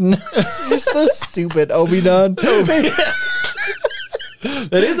 You're so stupid, Obi-Don. that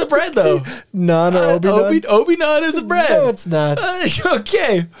is a bread though. Naan or Obi-Don? Obi-Don is a bread. No, it's not.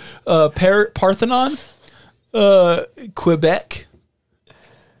 Okay. Parthenon, Quebec,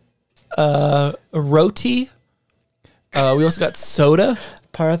 roti. We also got soda.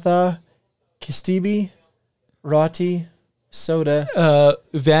 Partha, Kistibi, Roti, soda.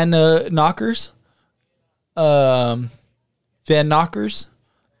 Van Knockers. Van Knockers.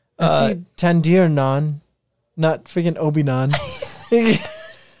 I see Tandir Naan, not freaking Obi-Nan.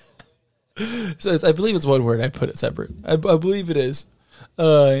 So I believe it's one word. I put it separate. I believe it is.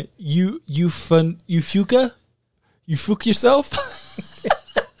 You fuka yourself.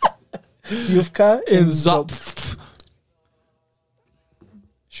 Yufka And zop.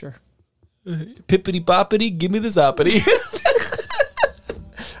 Sure. Pippity boppity, give me the zoppity.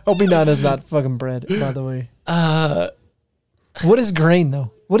 Obi-Nan is not fucking bread, by the way. What is grain,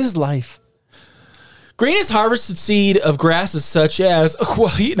 though? What is life? Grain is harvested seed of grasses such as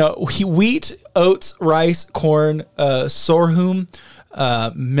wheat, oats, rice, corn, sorghum,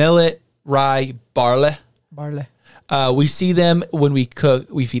 millet, rye, barley. Barley. We see them when we cook.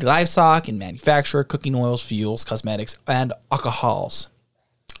 We feed livestock and manufacture cooking oils, fuels, cosmetics, and alcohols.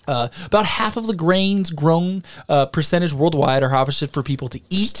 About half of the grains grown percentage worldwide are harvested for people to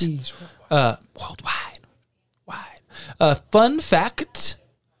eat. Worldwide. Fun fact.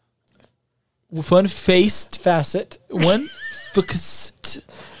 Fun-faced. Facet. One faced.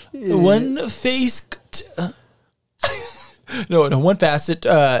 One faced. No, one facet.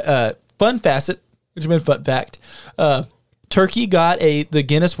 Fun facet, which meant fun fact. Turkey got the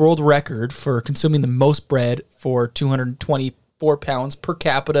Guinness World Record for consuming the most bread for 224 pounds per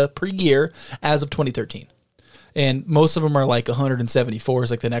capita per year as of 2013. And most of them are like 174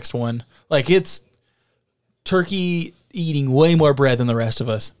 is like the next one. Like it's Turkey eating way more bread than the rest of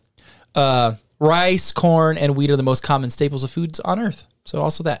us. Rice, corn, and wheat are the most common staples of foods on Earth. So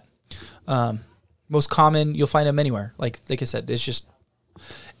also that. Most common, you'll find them anywhere. Like I said,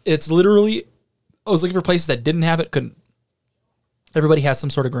 it's literally, I was looking for places that didn't have it, couldn't. Everybody has some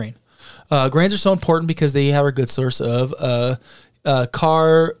sort of grain. Grains are so important because they have a good source of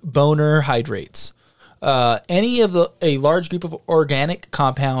carbohydrates. Any of a large group of organic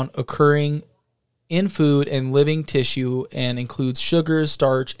compound occurring in food and living tissue and includes sugars,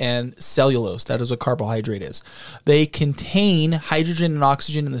 starch, and cellulose. That is what carbohydrate is. They contain hydrogen and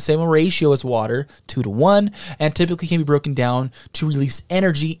oxygen in the same ratio as water, 2-to-1, and typically can be broken down to release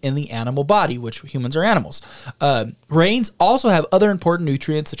energy in the animal body, which humans are animals. Grains also have other important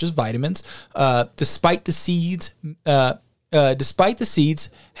nutrients such as vitamins. Despite the seeds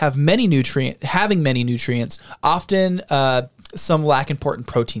having many nutrients, often some lack important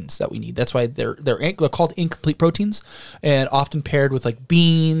proteins that we need. That's why they're called incomplete proteins, and often paired with like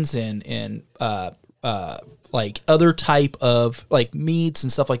beans and like other type of like meats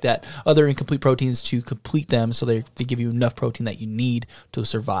and stuff like that, other incomplete proteins to complete them, so they give you enough protein that you need to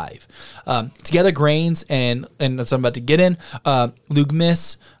survive. Together, grains and that's what I'm about to get in,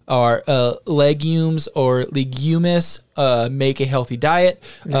 legumes or legumes or legumes make a healthy diet,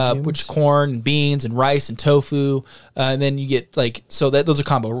 which corn, beans, and rice and tofu. And then you get those are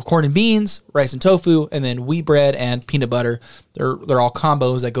combo: corn and beans, rice and tofu, and then wheat bread and peanut butter. They're all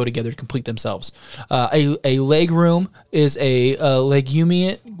combos that go together to complete themselves. A legume is a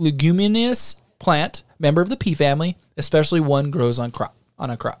leguminous plant, member of the pea family, especially one grows as a crop.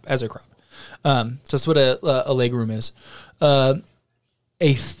 So that's what a legume is.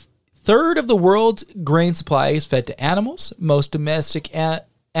 A third of the world's grain supply is fed to animals. Most domestic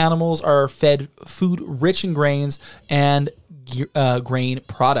animals are fed food rich in grains and grain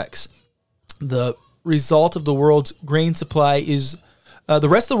products. The result of the world's grain supply is the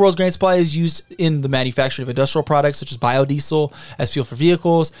rest of the world's grain supply is used in the manufacture of industrial products such as biodiesel as fuel for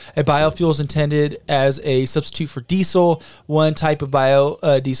vehicles. A biofuel is intended as a substitute for diesel. One type of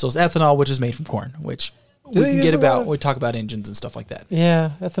biodiesel is ethanol, which is made from corn, which we can get about when we talk about engines and stuff like that.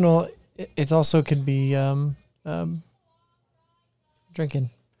 Yeah, ethanol. It also could be drinking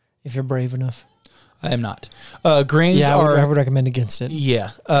if you're brave enough. I am not. Grains are. I would recommend against it.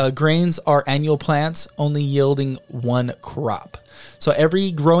 Yeah, grains are annual plants, only yielding one crop. So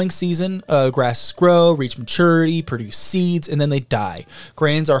every growing season, grasses grow, reach maturity, produce seeds, and then they die.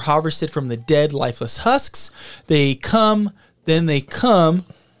 Grains are harvested from the dead, lifeless husks. They come, then they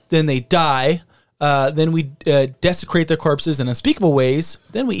die. Then we desecrate their corpses in unspeakable ways.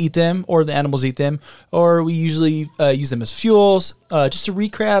 Then we eat them, or the animals eat them, or we usually use them as fuels. Just to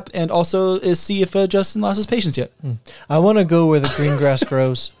recap, and also see if Justin lost his patience yet. I want to go where the green grass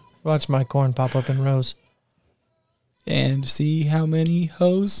grows. Watch my corn pop up in rows. And see how many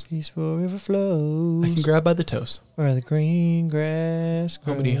hoes Peaceful river flows. I can grab by the toes. Where the green grass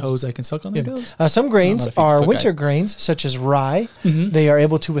grows. How many hoes I can suck on their toes? Some grains are winter grains, such as rye. Mm-hmm. They are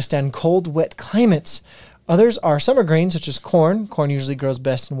able to withstand cold, wet climates. Others are summer grains, such as corn. Corn usually grows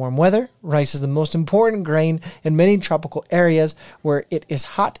best in warm weather. Rice is the most important grain in many tropical areas where it is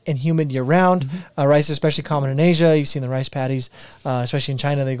hot and humid year-round. Mm-hmm. Rice is especially common in Asia. You've seen the rice paddies, especially in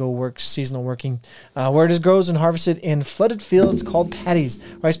China. They go work seasonal working. Where it grows and harvested in flooded fields called paddies.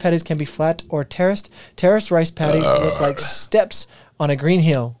 Rice paddies can be flat or terraced. Terraced rice paddies look like steps on a green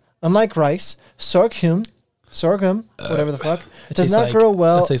hill. Unlike rice, sorghum, whatever the fuck, does not grow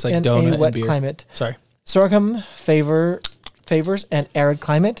well in a wet climate. Sorry. Sorghum favors an arid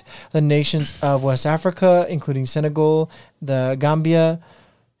climate. The nations of West Africa, including Senegal, the Gambia,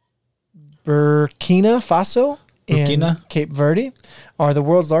 Burkina Faso, and Cape Verde, are the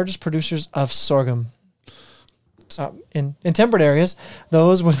world's largest producers of sorghum. In temperate areas,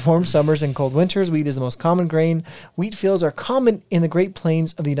 those with warm summers and cold winters, wheat is the most common grain. Wheat fields are common in the Great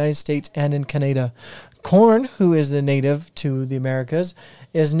Plains of the United States and in Canada. Corn, who is the native to the Americas,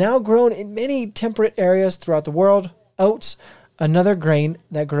 is now grown in many temperate areas throughout the world. Oats, another grain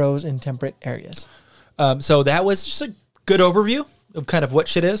that grows in temperate areas. So that was just a good overview of kind of what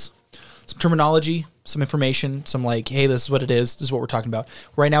shit is. Some terminology, some information, some like, hey, this is what it is. This is what we're talking about.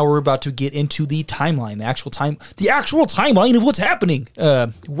 Right now, we're about to get into the timeline, the actual timeline of what's happening.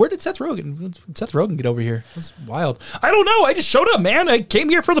 Where did Seth Rogen get over here? That's wild. I don't know. I just showed up, man. I came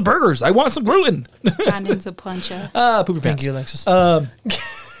here for the burgers. I want some gluten. Brandon's a plancha. Poopy pants. Thank you, Alexis.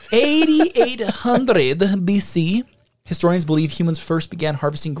 8800 BC. Historians believe humans first began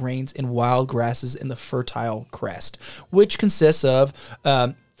harvesting grains in wild grasses in the Fertile Crest, which consists of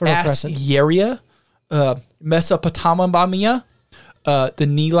Assyria, Mesopotamia, the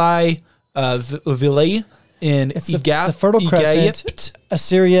Nili Valley in Egypt, the Fertile Crescent,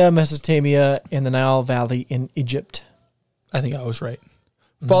 Assyria, Mesopotamia, and the Nile Valley in Egypt. I think I was right.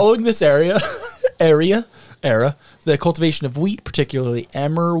 Following this era, the cultivation of wheat, particularly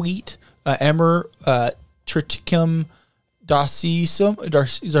emmer wheat, Triticum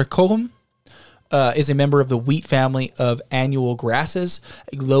darcicum, is a member of the wheat family of annual grasses,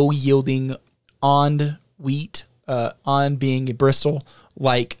 a low-yielding ond wheat, on being a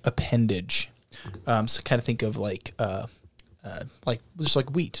bristle-like appendage. So kind of think of like just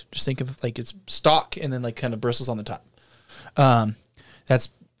like wheat. Just think of like it's stalk and then like kind of bristles on the top. That's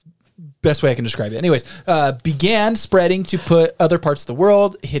best way I can describe it. Anyways, began spreading to put other parts of the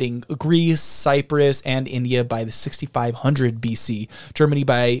world, hitting Greece, Cyprus, and India by the 6500 BC, Germany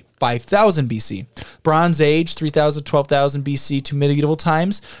by 5000 BC, Bronze Age, 3000, 12,000 BC to medieval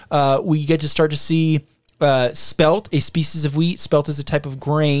times. We get to start to see spelt, a species of wheat. Spelt is a type of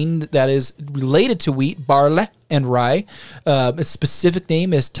grain that is related to wheat, barley, and rye. Its specific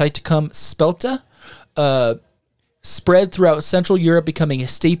name is Tyticum spelta. Spread throughout Central Europe, becoming a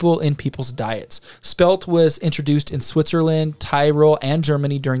staple in people's diets. Spelt was introduced in Switzerland, Tyrol, and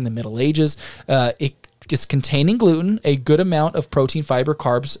Germany during the Middle Ages. It is containing gluten, a good amount of protein, fiber,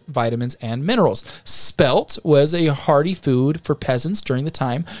 carbs, vitamins, and minerals. Spelt was a hearty food for peasants during the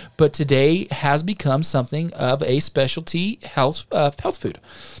time, but today has become something of a specialty health food.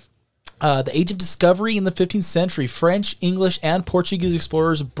 The age of discovery in the 15th century, French, English, and Portuguese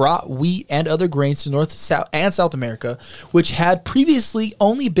explorers brought wheat and other grains to North, South, and South America, which had previously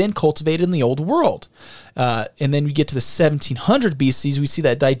only been cultivated in the Old World. And then we get to the 1700 BCs, we see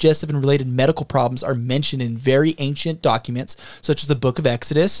that digestive and related medical problems are mentioned in very ancient documents, such as the Book of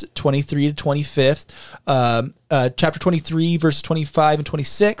Exodus, 23 to 25th, chapter 23, verses 25 and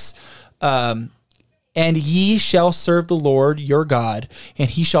 26. And ye shall serve the Lord your God, and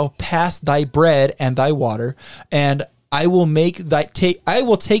he shall pass thy bread and thy water, and I will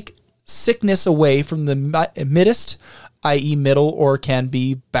take sickness away from the midst, i.e. middle, or can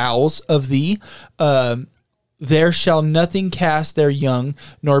be bowels of thee. There shall nothing cast their young,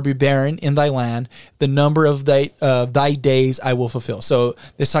 nor be barren in thy land. The number of thy days I will fulfill. So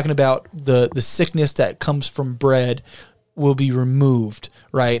it's talking about the sickness that comes from bread will be removed,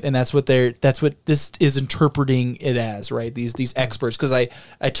 right? And that's what this is interpreting it as, right? These experts, because I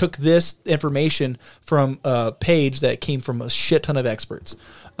took this information from a page that came from a shit ton of experts,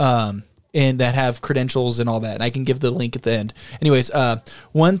 and that have credentials and all that. And I can give the link at the end. Anyways, 100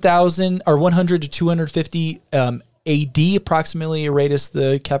 to 250 AD, approximately, Aratus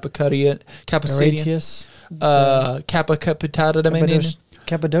the Cappadocian,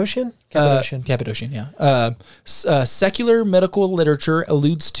 Cappadocian? Cappadocian, yeah. Secular medical literature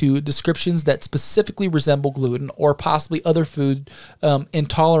alludes to descriptions that specifically resemble gluten or possibly other food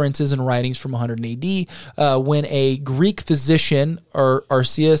intolerances in writings from 100 AD, when a Greek physician,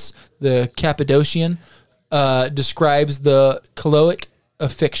 Arceus the Cappadocian, describes the caloric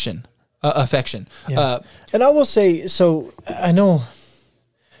affection. Yeah. And I will say, so I know,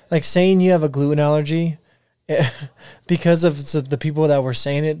 like saying you have a gluten allergy, because of the people that were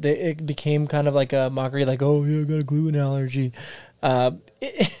saying it, it became kind of like a mockery, like, oh, yeah, I got a gluten allergy.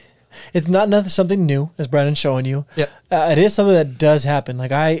 It's not something new, as Brandon's showing you. Yeah. It is something that does happen.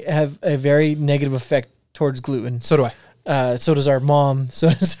 Like, I have a very negative effect towards gluten. So do I. So does our mom. So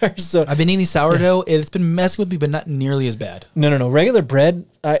does our... So, I've been eating sourdough. Yeah. It's been messing with me, but not nearly as bad. No. Regular bread,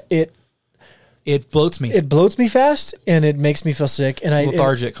 it bloats me. It bloats me fast, and it makes me feel sick, and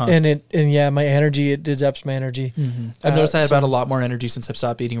lethargic, huh? And my energy, it zaps my energy. Mm-hmm. I've noticed I had about a lot more energy since I've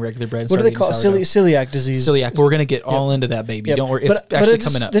stopped eating regular bread. And what do they call it? Celiac disease? Celiac. But we're gonna get all into that, baby. Yep. Don't worry. It's actually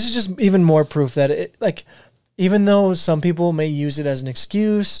coming up. This is just even more proof that even though some people may use it as an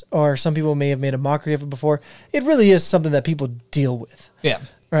excuse, or some people may have made a mockery of it before, it really is something that people deal with. Yeah.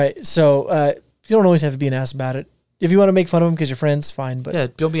 Right. So you don't always have to be an ass about it. If you want to make fun of them because you're friends, fine. But yeah,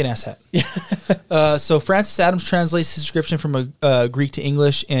 don't be an asshat. Yeah. So Francis Adams translates his description from Greek to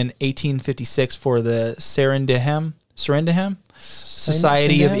English in 1856 for the Serendiham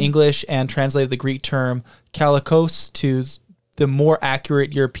Society of English, and translated the Greek term kalikos to the more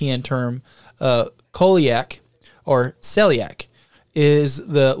accurate European term celiac or celiac is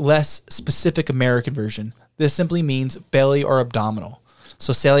the less specific American version. This simply means belly or abdominal.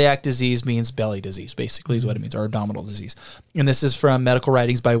 So celiac disease means belly disease, basically, is what it means, or abdominal disease. And this is from medical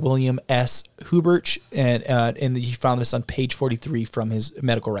writings by William S. Huberch, and he found this on page 43 from his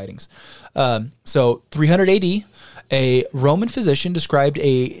medical writings. So 300 AD, a Roman physician described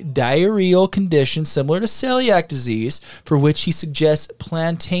a diarrheal condition similar to celiac disease, for which he suggests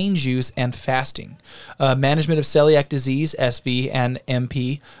plantain juice and fasting. Management of celiac disease, SV and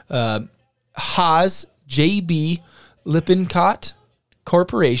MP, Haas, J.B. Lippincott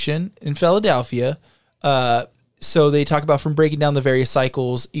Corporation in Philadelphia. So they talk about from breaking down the various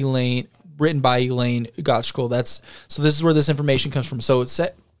cycles, written by Elaine Gottschall. This is where this information comes from. So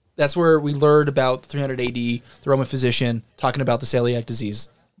that's where we learned about 300 AD, the Roman physician talking about the celiac disease.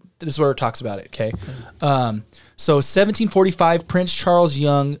 This is where it talks about it. Okay. So 1745, Prince Charles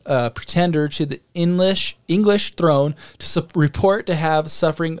Young, pretender to the English throne, to report to have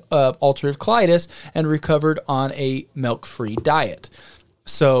suffering ulcerative colitis and recovered on a milk-free diet.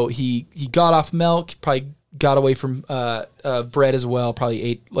 So he got off milk, probably got away from bread as well, probably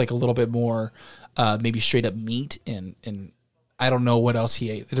ate like a little bit more, maybe straight up meat, and I don't know what else he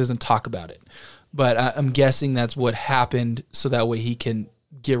ate. It doesn't talk about it. But I'm guessing that's what happened so that way he can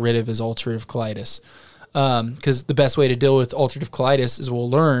get rid of his ulcerative colitis. Because the best way to deal with ulcerative colitis, as we'll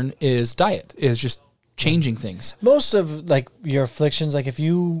learn, is diet, is just changing things. Most of like your afflictions, like if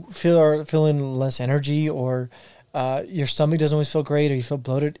you are feeling less energy or your stomach doesn't always feel great or you feel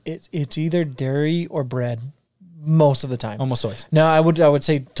bloated, it's either dairy or bread most of the time. Almost always. Now, I would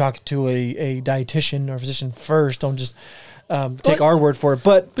say talk to a dietitian or physician first. Don't just take our word for it.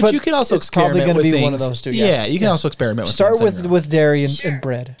 But you can also it's probably experiment going to with be one of things. those two. Yeah, you can also experiment with Start things. with dairy and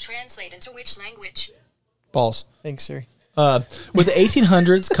bread. Translate into which language? Balls. Thanks, Siri. With the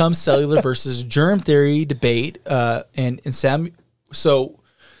 1800s comes cellular versus germ theory debate, so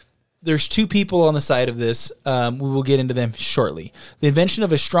there's two people on the side of this. We will get into them shortly. The invention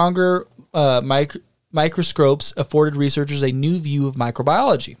of a stronger microscopes afforded researchers a new view of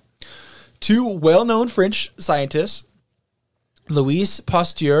microbiology. Two well-known French scientists, Louis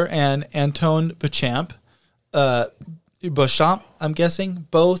Pasteur and Antoine Béchamp, I'm guessing,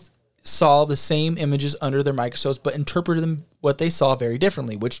 both saw the same images under their microscopes, but interpreted them what they saw very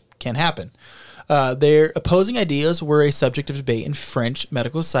differently, which can happen. Their opposing ideas were a subject of debate in French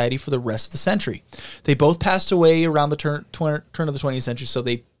medical society for the rest of the century. They both passed away around the turn of the 20th century, so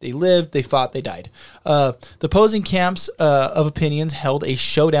they lived, they fought, they died. The opposing camps of opinions held a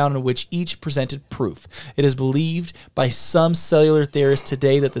showdown in which each presented proof. It is believed by some cellular theorists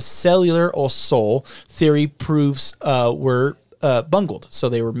today that the cellular or soul theory proofs were bungled, so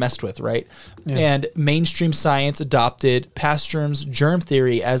they were messed with, right? Yeah. And mainstream science adopted Pasteur's germ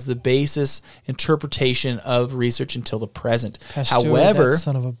theory as the basis interpretation of research until the present. Pasteur, however, that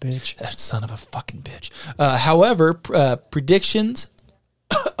son of a bitch. That son of a fucking bitch. However, predictions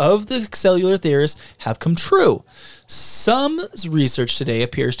of the cellular theorists have come true. Some research today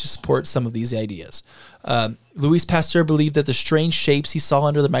appears to support some of these ideas. Louis Pasteur believed that the strange shapes he saw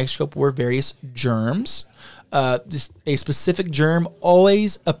under the microscope were various germs. A specific germ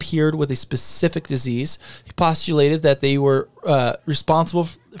always appeared with a specific disease. He postulated that they were responsible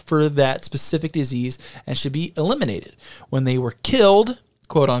for that specific disease and should be eliminated. When they were killed,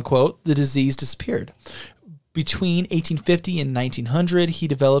 quote unquote, the disease disappeared. Between 1850 and 1900, he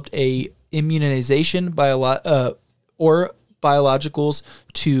developed a immunization or biologicals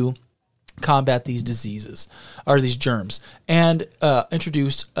to combat these diseases or these germs, and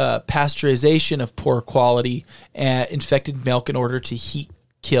introduced pasteurization of poor quality infected milk in order to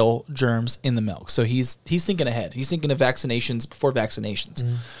kill germs in the milk. So he's thinking ahead. He's thinking of vaccinations before vaccinations.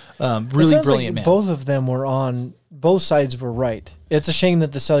 Really brilliant man. Both of them were on. Both sides were right. It's a shame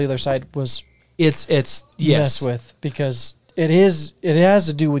that the cellular side was. It's messed with because it has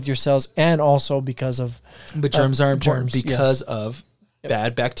to do with your cells and also because of. But germs are important because of.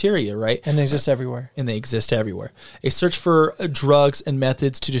 Bad bacteria, right? And they exist everywhere. A search for drugs and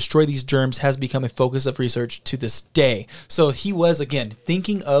methods to destroy these germs has become a focus of research to this day. So he was, again,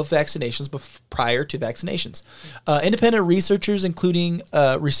 thinking of vaccinations prior to vaccinations. Independent researchers, including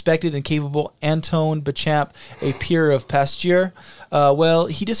respected and capable Antoine Béchamp, a peer of Pasteur,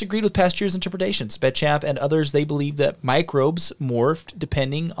 he disagreed with Pasteur's interpretations. Béchamp and others, they believed that microbes morphed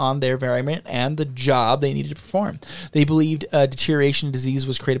depending on their environment and the job they needed to perform. They believed deterioration disease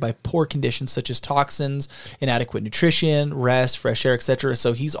was created by poor conditions such as toxins, inadequate nutrition, rest, fresh air, etc.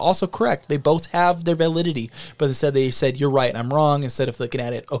 So he's also correct. They both have their validity, but instead they said, you're right, I'm wrong, instead of looking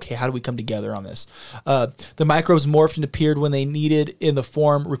at it, okay, how do we come together on this? The microbes morphed and appeared when they needed in the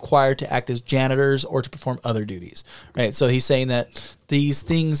form required to act as janitors or to perform other duties, right? So he's saying that these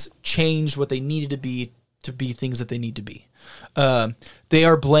things changed what they needed to be things that they need to be. They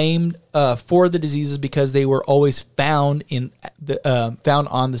are blamed for the diseases because they were always found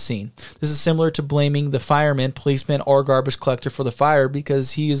on the scene. This is similar to blaming the fireman, policeman, or garbage collector for the fire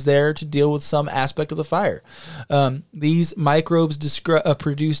because he is there to deal with some aspect of the fire. These microbes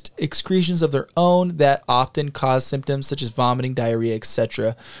produced excretions of their own that often cause symptoms such as vomiting, diarrhea,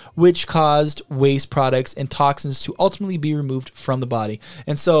 etc., which caused waste products and toxins to ultimately be removed from the body.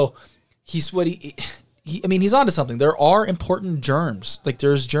 And so he's onto something. There are important germs. Like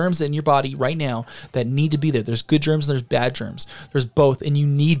there's germs in your body right now that need to be there. There's good germs and there's bad germs. There's both, and you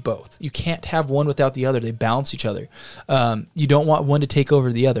need both. You can't have one without the other. They balance each other. You don't want one to take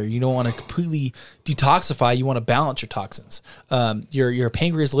over the other. You don't want to completely detoxify. You want to balance your toxins. Your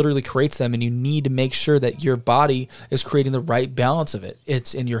pancreas literally creates them, and you need to make sure that your body is creating the right balance of it.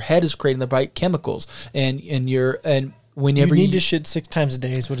 And your head is creating the right chemicals, and whenever you need to shit 6 times a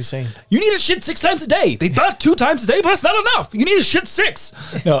day is what he's saying. You need to shit 6 times a day. They thought 2 times a day, but that's not enough. You need to shit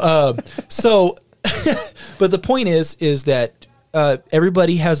 6. No, but the point is that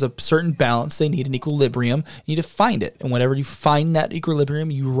everybody has a certain balance. They need an equilibrium. You need to find it. And whenever you find that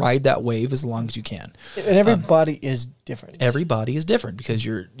equilibrium, you ride that wave as long as you can. And every body is different. Every body is different because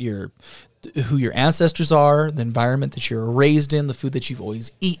who your ancestors are, the environment that you're raised in, the food that you've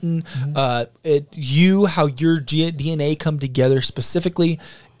always eaten, how your DNA come together specifically.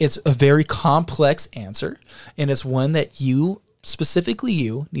 It's a very complex answer, and it's one that you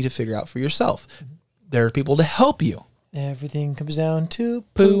need to figure out for yourself. There are people to help you. Everything comes down to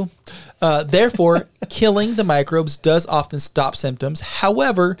poo. Therefore, killing the microbes does often stop symptoms.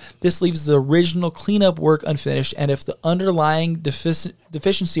 However, this leaves the original cleanup work unfinished, and if the underlying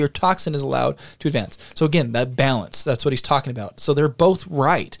deficiency or toxin is allowed to advance. So again, that balance, that's what he's talking about. So they're both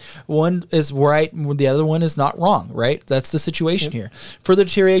right. One is right, the other one is not wrong, right? That's the situation here. Further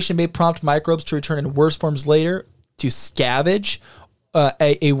deterioration may prompt microbes to return in worse forms later to scavenge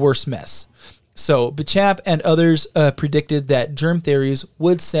a worse mess. So Bechamp and others predicted that germ theories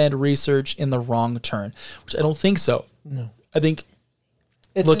would send research in the wrong turn, which I don't think so. No. I think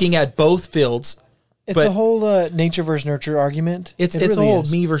looking at both fields. It's a whole nature versus nurture argument. It's really a whole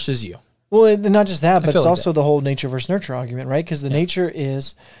is. Me versus you. Well, and not just that, but it's like also the whole nature versus nurture argument, right? Because the nature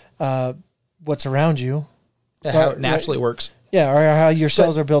is what's around you. How it naturally works. Yeah, or how your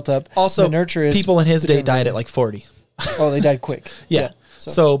cells are built up. Also, the nurture is people in his day died at like 40. Oh, they died quick. Yeah.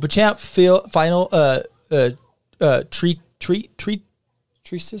 So Bechamp final treatise.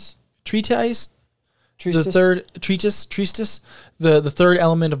 The third treatise. The third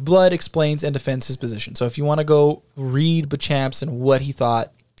element of blood explains and defends his position. So if you want to go read Bechamp's and what he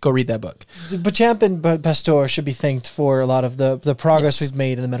thought, go read that book. Bechamp and Pasteur should be thanked for a lot of the progress we've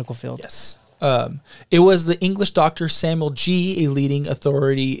made in the medical field. Yes. It was the English doctor Samuel G., a leading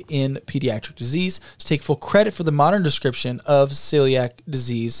authority in pediatric disease, to take full credit for the modern description of celiac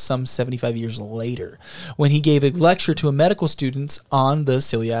disease some 75 years later, when he gave a lecture to a medical students on the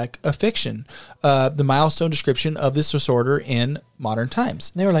celiac affliction, the milestone description of this disorder in modern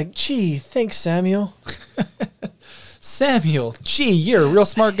times. And they were like, gee, thanks, Samuel. Samuel, gee, you're a real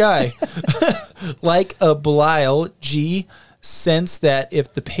smart guy. Like a Belial, G., sense that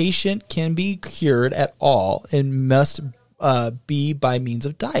if the patient can be cured at all, it must be by means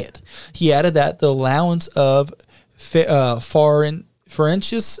of diet. He added that the allowance of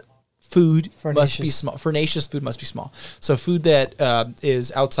farinaceous food must be small. Farinaceous food must be small. So food that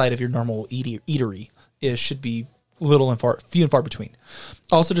is outside of your normal eatery should be few and far between.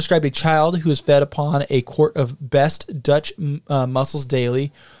 Also described a child who is fed upon a quart of best Dutch mussels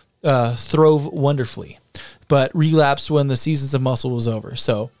daily, throve wonderfully, but relapsed when the seasons of mussel was over.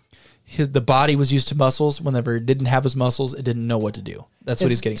 So the body was used to mussels. Whenever it didn't have his mussels, it didn't know what to do. That's what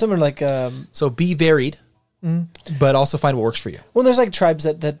he's getting. Something like so be varied, but also find what works for you. Well, there's like tribes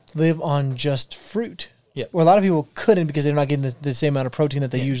that live on just fruit. Yeah, where a lot of people couldn't because they're not getting the same amount of protein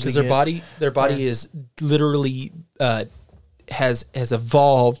that they usually get. Because their body is literally has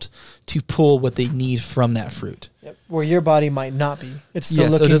evolved to pull what they need from that fruit. Yep. Where your body might not be. It's still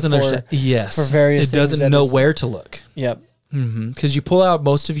looking so it doesn't for various things. It doesn't know where to look. Yep. Because you pull out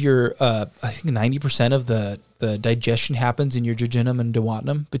most of your, I think 90% of the digestion happens in your jejunum and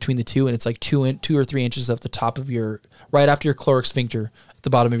duodenum between the two, and it's like 2 or 3 inches off the top of right after your caloric sphincter at the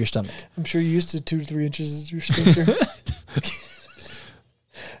bottom of your stomach. I'm sure you're used to 2 to 3 inches of your sphincter.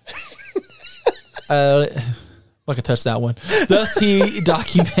 I could touch that one. Thus, he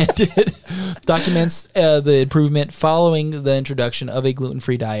documents the improvement following the introduction of a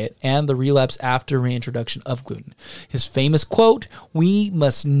gluten-free diet and the relapse after reintroduction of gluten. His famous quote, "We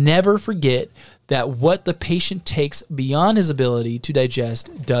must never forget that what the patient takes beyond his ability to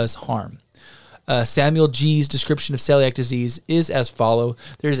digest does harm." Samuel G.'s description of celiac disease is as follows.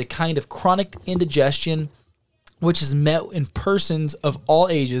 There is a kind of chronic indigestion which is met in persons of all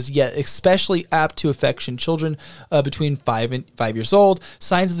ages, yet especially apt to affection children between 5 years old.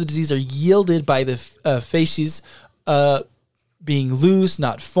 Signs of the disease are yielded by the faces being loose,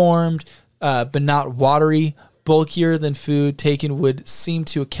 not formed, but not watery, bulkier than food taken would seem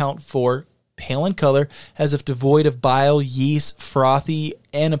to account for, pale in color, as if devoid of bile, yeast, frothy,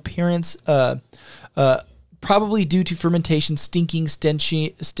 and appearance, probably due to fermentation, stinking,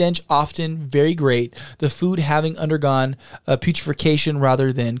 stench often very great, the food having undergone putrefaction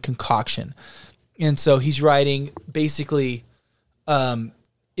rather than concoction. And so he's writing basically,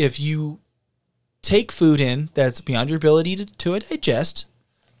 if you take food in that's beyond your ability to digest,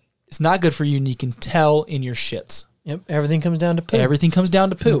 it's not good for you, and you can tell in your shits. Yep, everything comes down to poo. Everything comes down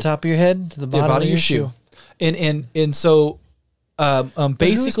to poo. From the top of your head to the bottom of your shoe. And so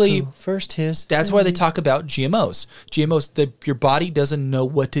basically, first his. that's why they talk about GMOs. Your body doesn't know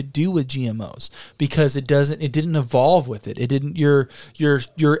what to do with GMOs because it didn't evolve with it. It didn't. Your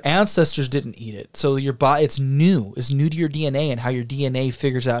ancestors didn't eat it. So your body, it's new to your DNA and how your DNA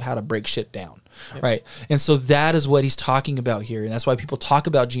figures out how to break shit down. Yep. Right. And so that is what he's talking about here. And that's why people talk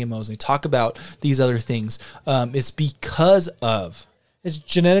about GMOs and they talk about these other things. It's because of it's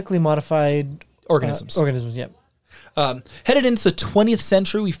genetically modified organisms. Yep. Headed into the 20th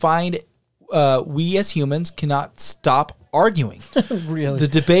century, we find we as humans cannot stop arguing. Really? The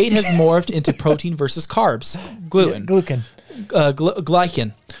debate has morphed into protein versus carbs, gluten, glycan.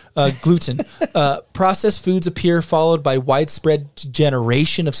 gluten. Processed foods appear, followed by widespread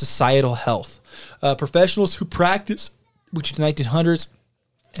degeneration of societal health. Professionals who practice, which in the 1900s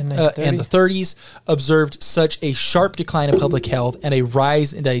and the 30s, observed such a sharp decline in public health and a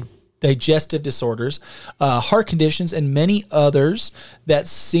rise in digestive disorders, heart conditions, and many others that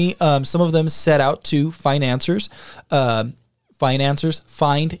some of them set out to find answers. They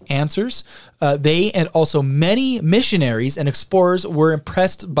and also many missionaries and explorers were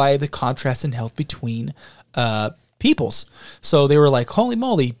impressed by the contrast in health between peoples. So they were like, holy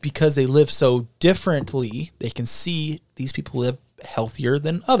moly, because they live so differently, they can see these people live healthier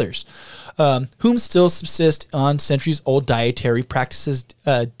than others, whom still subsist on centuries-old dietary practices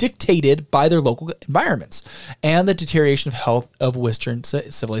dictated by their local environments and the deterioration of health of Western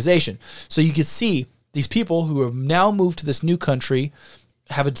civilization. So you can see these people who have now moved to this new country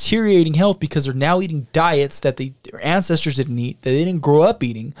have a deteriorating health because they're now eating diets that their ancestors didn't eat, that they didn't grow up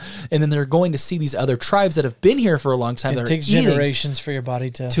eating, and then they're going to see these other tribes that have been here for a long time. It takes generations for your body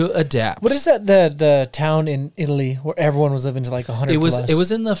to adapt. What is that? The town in Italy where everyone was living to like 100 plus? It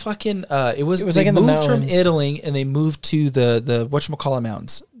was in the fucking. It was like in the moved from mountains. Italy and they moved to the whatchamacallit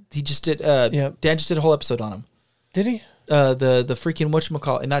mountains. He just did. Dan just did a whole episode on them. Did he? The freaking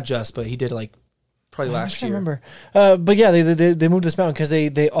whatchamacallit, not just, but he did like. Probably last year. I remember. But yeah, they moved this mountain because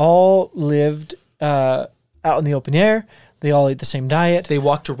they all lived out in the open air. They all ate the same diet. They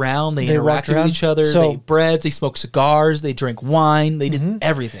walked around. They interacted with each other. They ate breads. They smoked cigars. They drank wine. They did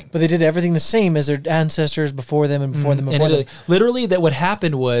everything. But they did everything the same as their ancestors before them and before them before them. Literally, that what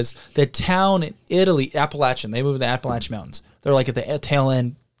happened was the town in Italy, Appalachian. They moved to the Appalachian Mountains. They're like at the tail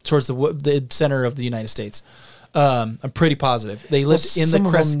end, towards the center of the United States. I'm pretty positive they lived in the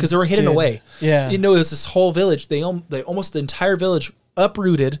crest because they were hidden away. Yeah, it was this whole village. They almost the entire village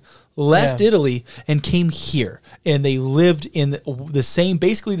uprooted, left Italy, and came here, and they lived in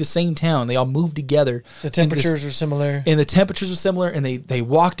basically the same town. They all moved together. The temperatures were similar, and they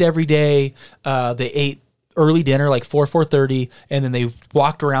walked every day. They ate early dinner, like 4:30, and then they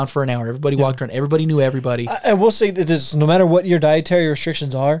walked around for an hour. Everybody walked around. Everybody knew everybody. I will say that this, no matter what your dietary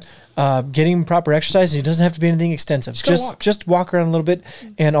restrictions are, getting proper exercise, it doesn't have to be anything extensive. Just walk around a little bit,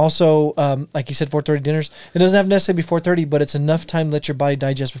 and also, like you said, 4:30 dinners. It doesn't have to necessarily be 4:30, but it's enough time to let your body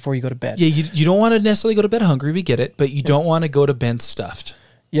digest before you go to bed. Yeah, you don't want to necessarily go to bed hungry. We get it, but you don't want to go to bed stuffed.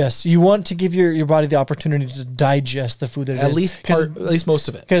 Yes, you want to give your body the opportunity to digest the food that it is. At least most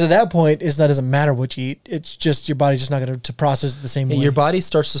of it. Because at that point, it doesn't matter what you eat. It's just your body's just not going to process it the same way. Your body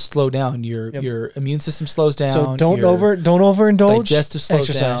starts to slow down. Your immune system slows down. So don't overindulge. Digestive slows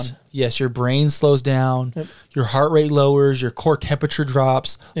down. Yes, your brain slows down. Yep. Your heart rate lowers. Your core temperature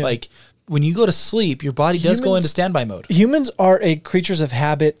drops. Yep. Like when you go to sleep, your body does go into standby mode. Humans are creatures of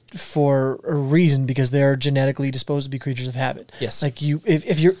habit for a reason because they are genetically disposed to be creatures of habit. Yes. Like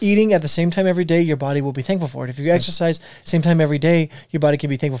if you're eating at the same time every day, your body will be thankful for it. If you exercise same time every day, your body can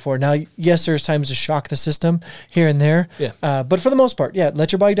be thankful for it. Now, yes, there's times to shock the system here and there. Yeah. But for the most part,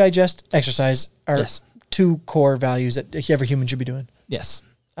 let your body digest. Exercise are two core values that every human should be doing. Yes.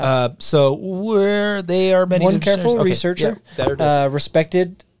 So where they are many one careful researcher,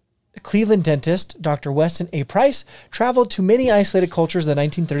 respected Cleveland dentist Dr. Weston A. Price traveled to many isolated cultures in the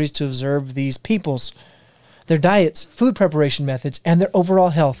 1930s to observe these peoples, their diets, food preparation methods, and their overall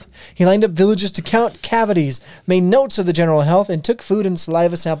health. He lined up villages to count cavities, made notes of the general health, and took food and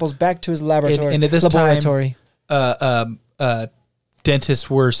saliva samples back to his laboratory. And at this time, dentists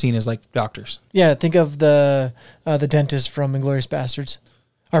were seen as like doctors. Yeah, think of the dentist from Inglourious Bastards,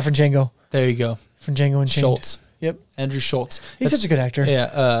 or from Django. There you go. From Django Unchained. Schultz. Yep. Andrew Schultz. He's That's- such a good actor.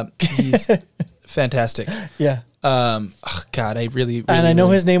 Yeah, he's fantastic. Yeah. Oh, God, I really, And I know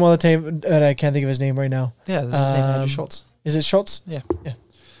really- his name all the time, and I can't think of his name right now. Yeah, this is his name, Andrew Schultz. Is it Schultz? Yeah. Yeah.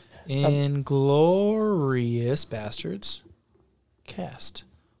 Inglorious Bastards cast.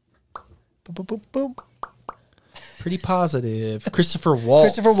 Boop, boop, boop, boop. Pretty positive. Christopher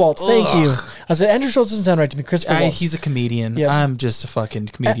Waltz. Christopher Waltz. Thank Ugh. you. I said Andrew Schultz doesn't sound right to me. Christopher Waltz. He's a comedian. Yeah. I'm just a fucking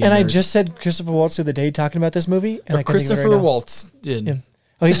comedian. And I nerd. just said Christopher Waltz the other day talking about this movie, and I can't think of it Christopher right now. Waltz did. Yeah.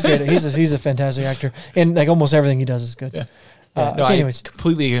 Oh, he's great. He's a fantastic actor, and like almost everything he does is good. Yeah. Okay, I anyways.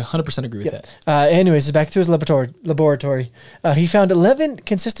 completely 100% agree with that. Anyways, back to his laboratory. He found 11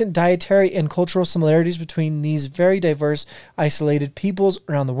 consistent dietary and cultural similarities between these very diverse, isolated peoples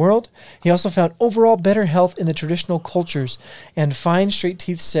around the world. He also found overall better health in the traditional cultures and fine, straight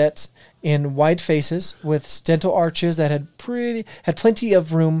teeth sets in wide faces with dental arches that had plenty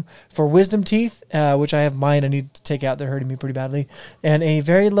of room for wisdom teeth, which I have mine. I need to take out. They're hurting me pretty badly, and a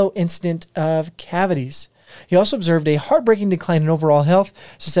very low incident of cavities. He also observed a heartbreaking decline in overall health,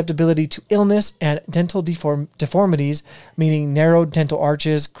 susceptibility to illness, and dental deformities, meaning narrowed dental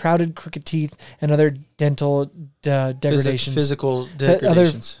arches, crowded crooked teeth, and other dental degradations. Physical Other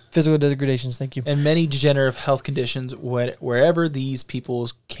degradations. physical degradations, thank you. And many degenerative health conditions wherever these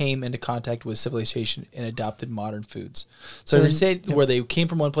peoples came into contact with civilization and adopted modern foods. So they say where they came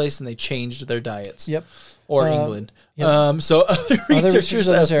from one place and they changed their diets. Yep. Or England. Yep. So other researchers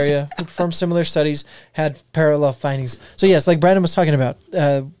in this area who performed similar studies had parallel findings. So yes, like Brandon was talking about,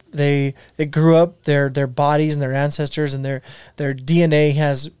 they grew up, their bodies and their ancestors and their DNA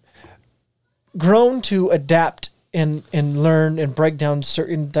has grown to adapt and learn and break down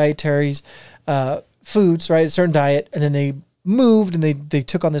certain dietary foods, right? A certain diet, and then they moved and they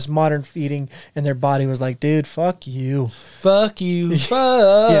took on this modern feeding, and their body was like, dude, fuck you. Fuck you.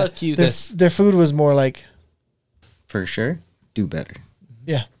 Fuck you. Their food was more like, For sure, do better.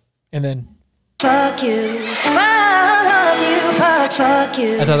 yeah. And then Fuck you. Fuck you. Fuck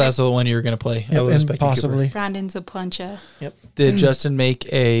you. I thought that's the one you were going to play. I yep, was and expecting possibly. Brandon's a pluncher. Yep. Did Justin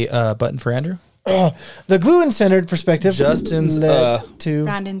make a button for Andrew? The gluten-centered perspective Justin's, led to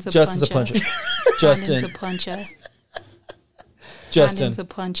Brandon's a Justin's pluncher. a puncher. Justin. Brandon's a pluncher. Justin. Brandon's a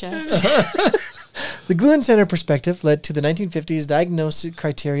pluncher. the gluten-centered perspective led to the 1950s diagnostic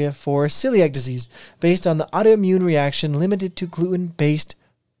criteria for celiac disease based on the autoimmune reaction limited to gluten-based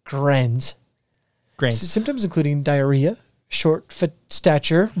grains. Symptoms including diarrhea, short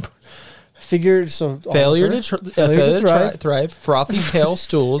stature, failure to thrive, frothy pale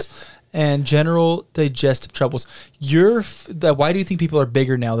stools, and general digestive troubles. Why do you think people are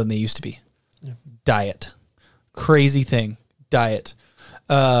bigger now than they used to be? Yeah. Diet. Crazy thing. Diet.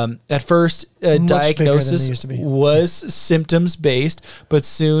 At first, Much bigger than they diagnosis used to be. was symptoms based, but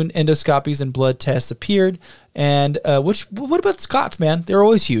soon endoscopies and blood tests appeared. And what about Scots, man? They're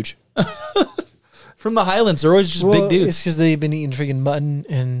always huge. From the Highlands, they're always just big dudes. It's because they've been eating freaking mutton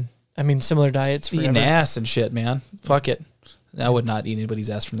and, I mean, similar diets forever. Eating ass and shit, man. Fuck it. I would not eat anybody's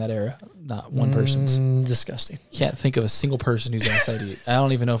ass from that era. Not one person's. Disgusting. Can't think of a single person whose ass I'd eat. I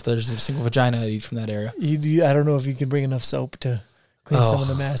don't even know if there's a single vagina I'd eat from that era. I don't know if you can bring enough soap to clean some of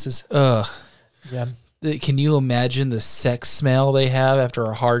the masses. Ugh. Yeah. Can you imagine the sex smell they have after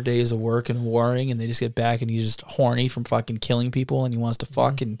a hard days of work and warring, and they just get back and he's just horny from fucking killing people and he wants to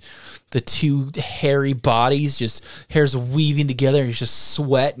fuck, and the two hairy bodies, just hairs weaving together, and it's just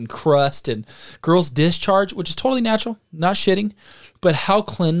sweat and crust and girls discharge, which is totally natural, not shitting, but how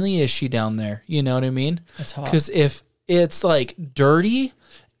cleanly is she down there? You know what I mean? That's hot. Because if it's like dirty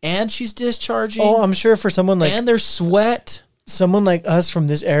and she's discharging, Oh, I'm sure for someone like and there's sweat. someone like us from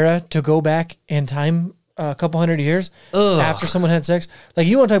this era to go back in time a couple hundred years after someone had sex, like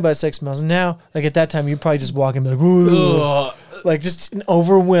you want to talk about sex smells now, like at that time you probably just walk and be like, "Whoa," like just an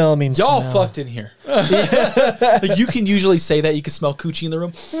overwhelming Y'all smell. fucked in here. Like you can usually say that. You can smell coochie in the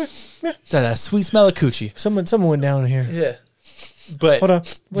room. That sweet smell of coochie. Someone went down in here. Yeah. But Hold on.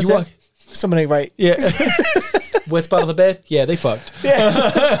 What's you that? walk. Someone ain't right. Yeah. Wet spot on the bed. Yeah, they fucked.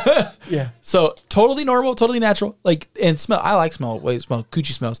 Yeah. So totally normal, totally natural. Like and smell. I like smell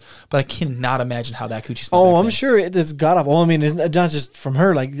coochie smells, but I cannot imagine how that coochie smells. Oh, I'm sure it's god awful. I mean, it's not just from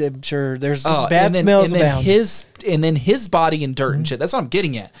her. Like I'm sure there's just bad smells abound. And then his body and dirt and shit. That's what I'm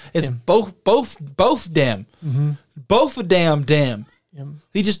getting at. It's both them. Both a damn.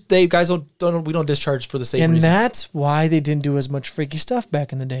 Guys don't discharge for the same And reason. that's why they didn't do as much freaky stuff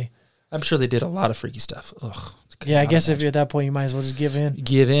back in the day. I'm sure they did a lot of freaky stuff. Ugh. Yeah, I guess if you're at that point, you might as well just give in.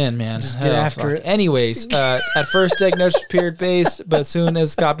 Give in, man. Just get after it. Anyways, at first diagnosis appeared based, but soon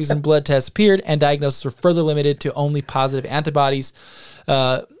as copies and blood tests appeared and diagnoses were further limited to only positive antibodies,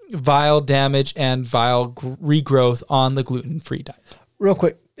 vial damage and vial regrowth on the gluten-free diet. Real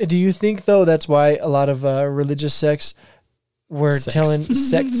quick, do you think though that's why a lot of religious sects were telling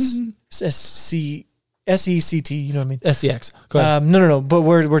sects SECT, you know what I mean? SEX. Go ahead. No. But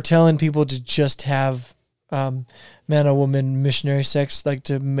we're telling people to just have man or woman missionary sex, like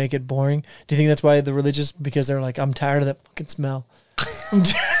to make it boring. Do you think that's why the religious? Because they're like, I'm tired of that fucking smell,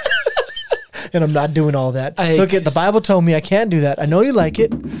 and I'm not doing all that. Look at the Bible told me I can't do that. I know you like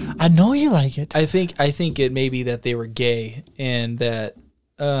it. I know you like it. I think it may be that they were gay and that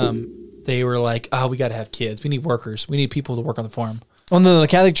they were like, oh, we got to have kids. We need workers. We need people to work on the farm. Well, no, the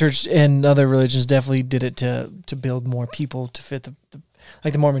Catholic Church and other religions definitely did it to build more people to fit the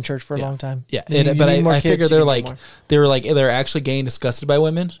like the Mormon Church for a long time. Yeah, but I figure they're actually gay and disgusted by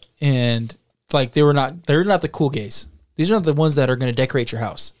women, and like they're not the cool gays. These are not the ones that are going to decorate your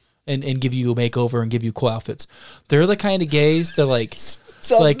house and give you a makeover and give you cool outfits. They're the kind of gays that like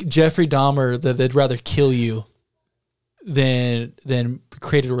Jeffrey Dahmer that they'd rather kill you than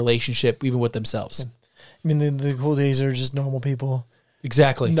create a relationship even with themselves. I mean, the cool gays are just normal people.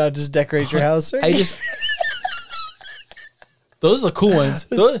 Exactly. Not just decorate your house. Those are the cool ones.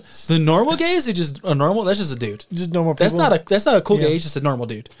 The normal gays are just a normal. That's just a dude. Just normal people. That's not a cool gay. He's just a normal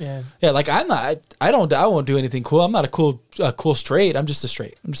dude. Yeah. Yeah. Like I won't do anything cool. I'm not a cool straight. I'm just a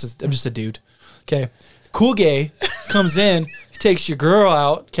straight. I'm just a dude. Okay. Cool gay comes in, takes your girl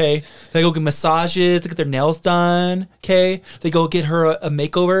out. Okay. They go get massages. They get their nails done. Okay. They go get her a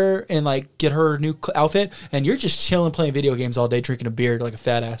makeover and like get her a new outfit. And you're just chilling, playing video games all day, drinking a beer like a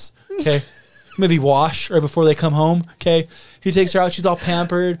fat ass. Okay. Maybe wash right before they come home. Okay. He takes her out. She's all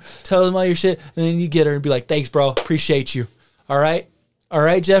pampered. Tells him all your shit. And then you get her and be like, thanks, bro. Appreciate you. All right. All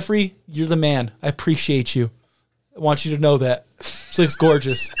right, Jeffrey. You're the man. I appreciate you. I want you to know that. She looks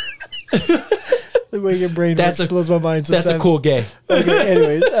gorgeous. The way your brain works blows my mind sometimes. That's a cool gay. Okay,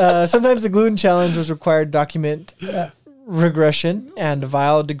 anyways, sometimes the gluten challenge was required to document regression and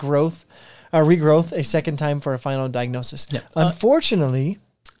vial regrowth a second time for a final diagnosis. Yeah. Unfortunately,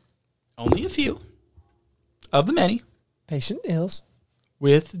 only a few of the many patient ills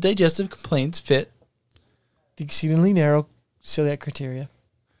with digestive complaints fit the exceedingly narrow celiac criteria.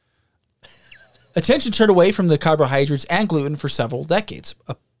 Attention turned away from the carbohydrates and gluten for several decades.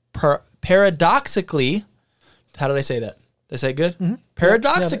 Paradoxically, how did I say that? Did I say it good? Mm-hmm.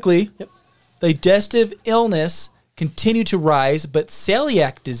 Paradoxically, digestive illness continued to rise, but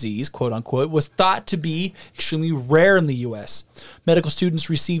celiac disease, quote unquote, was thought to be extremely rare in the U.S. Medical students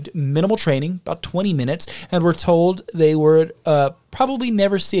received minimal training, about 20 minutes, and were told they would probably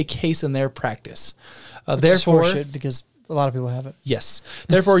never see a case in their practice. Therefore, because a lot of people have it. Yes.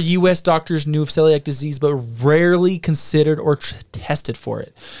 Therefore, U.S. doctors knew of celiac disease, but rarely considered or tested for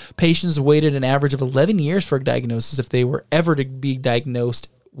it. Patients waited an average of 11 years for a diagnosis if they were ever to be diagnosed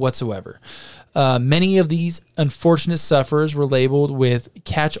whatsoever. Many of these unfortunate sufferers were labeled with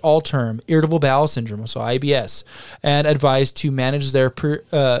catch-all term, irritable bowel syndrome, so IBS, and advised to manage their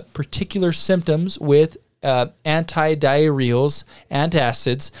particular symptoms with antidiarrheals,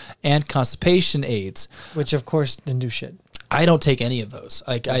 antacids, and constipation aids. Which, of course, didn't do shit. I don't take any of those.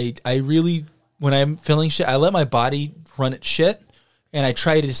 Like I really, when I'm feeling shit, I let my body run its shit, and I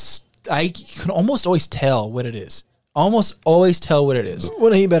try to. I can almost always tell what it is. Almost always tell what it is.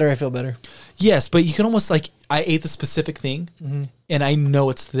 When I eat better, I feel better. Yes, but you can almost like I ate the specific thing, and I know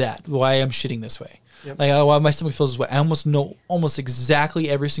it's that. Why I'm shitting this way. Yep. Like why my stomach feels this way. I almost know almost exactly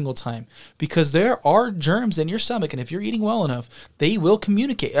every single time because there are germs in your stomach, and if you're eating well enough, they will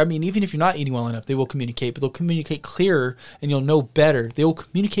communicate. I mean, even if you're not eating well enough, they will communicate, but they'll communicate clearer, and you'll know better. They will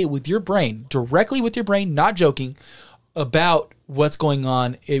communicate with your brain, directly with your brain, not joking, about what's going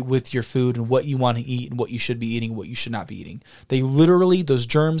on with your food and what you want to eat and what you should be eating and what you should not be eating. They literally, those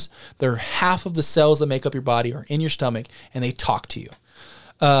germs, they're half of the cells that make up your body are in your stomach, and they talk to you.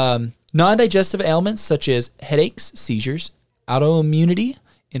 Non-digestive ailments such as headaches, seizures, autoimmunity,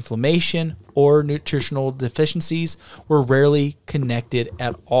 inflammation, or nutritional deficiencies were rarely connected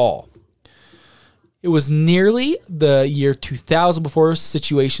at all. It was nearly the year 2000 before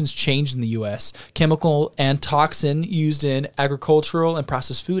situations changed in the U.S. Chemical and toxin used in agricultural and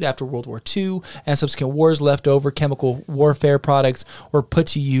processed food after World War II and subsequent wars, leftover chemical warfare products were put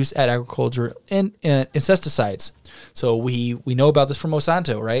to use at agriculture and insecticides. So we know about this from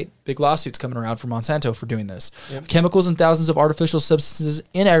Monsanto, right? Big lawsuits coming around for Monsanto for doing this. Yep. Chemicals and thousands of artificial substances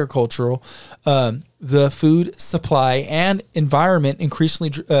in agricultural, the food supply and environment increased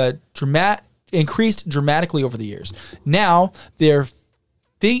dramatically over the years. Now they're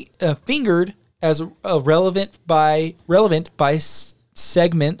fingered as relevant by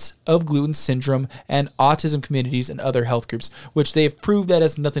segments of gluten syndrome and autism communities and other health groups, which they've proved that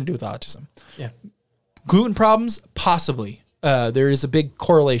has nothing to do with autism. Yeah. Gluten problems, possibly. There is a big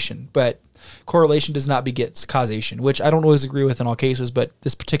correlation, but correlation does not beget causation, which I don't always agree with in all cases, but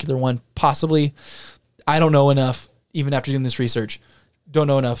this particular one, possibly. I don't know enough, even after doing this research, don't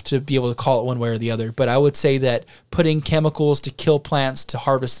know enough to be able to call it one way or the other. But I would say that putting chemicals to kill plants, to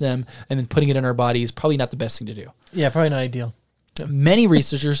harvest them, and then putting it in our body is probably not the best thing to do. Yeah, probably not ideal. Many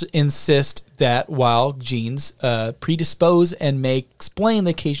researchers insist that while genes predispose and may explain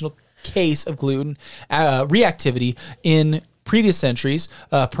the occasional case of gluten reactivity in previous centuries,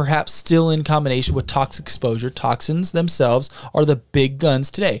 perhaps still in combination with toxic exposure, toxins themselves are the big guns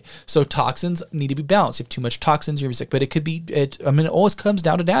today. So toxins need to be balanced. If you have too much toxins, you're going to be sick. But it could be, it always comes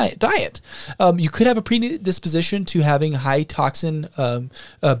down to diet. You could have a predisposition to having high toxin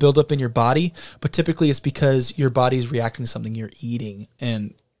buildup in your body, but typically it's because your body is reacting to something you're eating.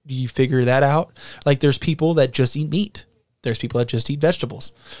 And you figure that out. Like there's people that just eat meat. There's people that just eat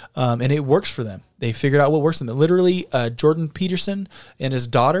vegetables, and it works for them. They figured out what works for them. Literally, Jordan Peterson and his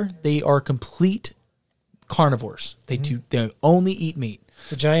daughter, they are complete carnivores. They only eat meat.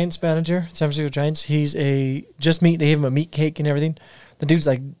 The Giants manager, San Francisco Giants, he's just meat. They gave him a meat cake and everything. The dude's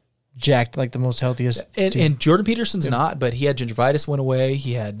like jacked, like the most healthiest. And Jordan Peterson's not, but he had gingivitis went away.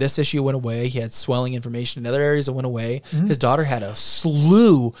 He had this issue went away. He had swelling inflammation in other areas that went away. Mm-hmm. His daughter had a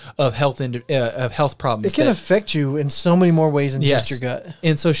slew of health problems. It can affect you in so many more ways than just your gut.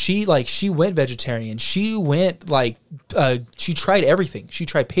 And so she went vegetarian. She went she tried everything. She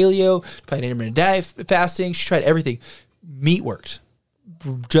tried paleo, tried intermittent diet fasting. She tried everything. Meat worked.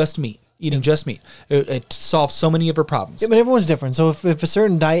 Just meat. Eating just meat. It solves so many of her problems. Yeah, but everyone's different. So if a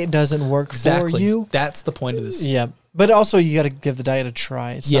certain diet doesn't work for you... That's the point of this. Yeah. But also you got to give the diet a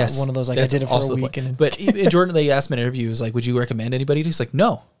try. It's not one of those, I did it for a week. But Jordan, they asked him in an interview, was like, would you recommend anybody? He's like,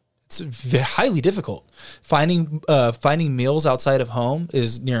 no. It's highly difficult. Finding meals outside of home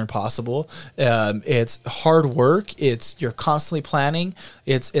is near impossible. It's hard work. You're constantly planning.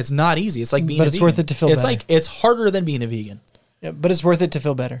 It's not easy. It's like being a vegan. But it's worth it to feel better. It's harder than being a vegan. Yeah, but it's worth it to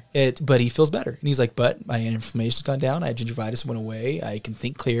feel better. But he feels better, and he's like, "But my inflammation's gone down. I had gingivitis went away. I can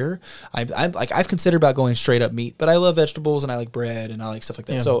think clear. I've considered about going straight up meat, but I love vegetables and I like bread and I like stuff like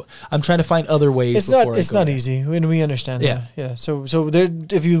that. Yeah. So I'm trying to find other ways. It's not easy, and we understand. Yeah, that. Yeah. So there,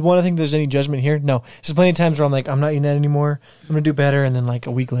 if you want to think there's any judgment here, no. There's plenty of times where I'm like, I'm not eating that anymore. I'm gonna do better, and then like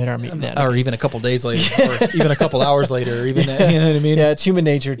a week later, I'm eating that, or even a couple days later, or even a couple hours later, or even you know what I mean? Yeah, it's human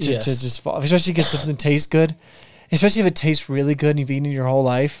nature to just fall, especially because something tastes good. Especially if it tastes really good and you've eaten it your whole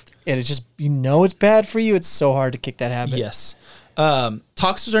life and it's just, it's bad for you. It's so hard to kick that habit. Yes.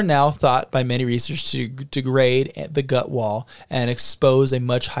 Toxins are now thought by many researchers to degrade the gut wall and expose a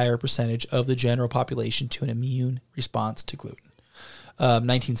much higher percentage of the general population to an immune response to gluten.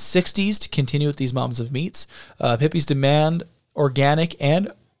 1960s, to continue with these moms of meats, hippies demand organic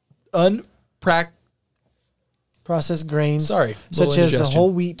and processed grains, such as the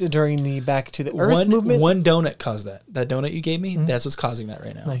whole wheat during the Back to the Earth movement. One donut caused that. That donut you gave me, that's what's causing that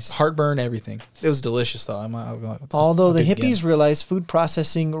right now. Nice. Heartburn, everything. It was delicious, though. Although the hippies realized food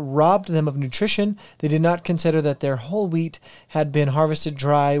processing robbed them of nutrition, they did not consider that their whole wheat had been harvested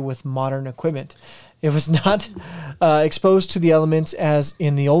dry with modern equipment. It was not exposed to the elements as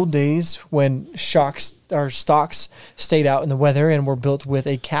in the old days when stalks stayed out in the weather and were built with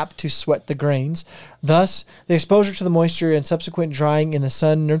a cap to sweat the grains. Thus, the exposure to the moisture and subsequent drying in the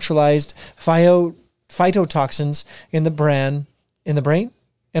sun neutralized phytotoxins in the brain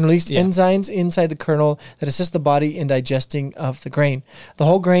and released enzymes inside the kernel that assist the body in digesting of the grain. The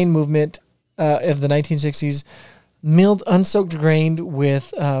whole grain movement of the 1960s milled unsoaked grain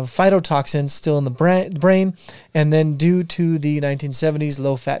with phytotoxins still in the brain, and then due to the 1970s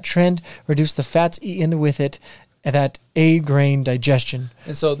low-fat trend, reduced the fats eaten with it that aid grain digestion.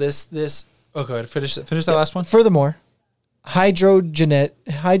 And so this go ahead, finish that last one. Furthermore, hydrogenated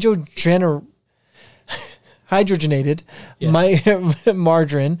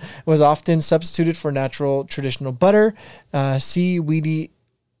margarine was often substituted for natural traditional butter. See Weedy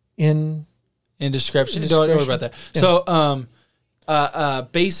in description. Don't worry about that. Yeah. So,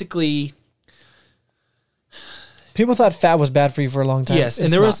 basically, people thought fat was bad for you for a long time. Yes,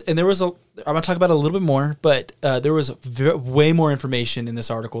 and there was I'm gonna talk about it a little bit more, but there was way more information in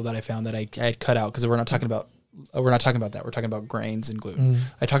this article that I found that I had cut out because we're not talking about that. We're talking about grains and gluten.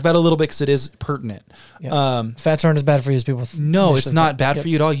 I talked about it a little bit because it is pertinent. Yep. Fats aren't as bad for you as people. No, it's not bad for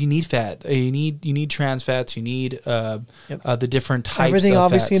you at all. You need fat. You need trans fats. You need the different types. Everything of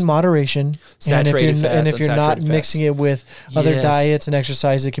obviously fats. In moderation. Saturated fats. And if you're not mixing it with other diets and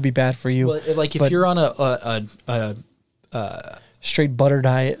exercise, it could be bad for you. Well, like if you're on straight butter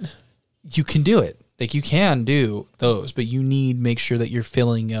diet. You can do it. Like you can do those, but you need to make sure that you're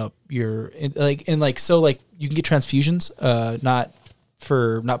filling up your you can get transfusions, not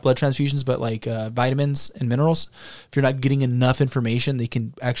blood transfusions, but like vitamins and minerals. If you're not getting enough information, they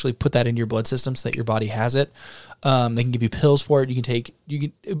can actually put that into your blood system so that your body has it. They can give you pills for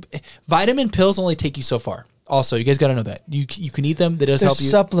it. Vitamin pills only take you so far. Also, you guys got to know that you can eat them. That does help you.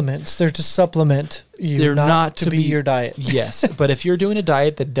 Supplements. They're to supplement you. They're not to be your diet. Yes, but if you're doing a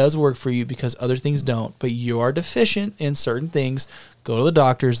diet that does work for you because other things don't, but you are deficient in certain things, go to the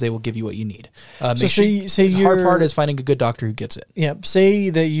doctors. They will give you what you need. Say the hard part is finding a good doctor who gets it. Yeah. Say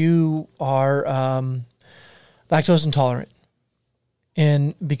that you are lactose intolerant,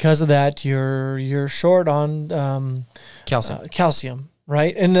 and because of that, you're short on calcium.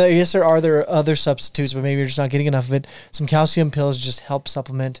 Right, and I guess there are other substitutes, but maybe you're just not getting enough of it. Some calcium pills just help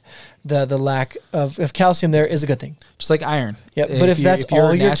supplement the lack of calcium. There is a good thing, just like iron. Yeah, but if that's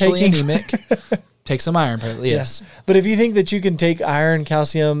all you're taking, anemic, take some iron. Yes, but if you think that you can take iron,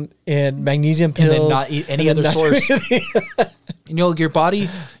 calcium, and magnesium pills, and then not eat any other source, your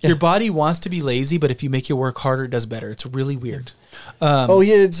body wants to be lazy, but if you make it work harder, it does better. It's really weird.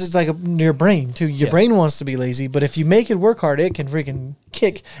 It's just like your brain too. Your brain wants to be lazy, but if you make it work hard, it can freaking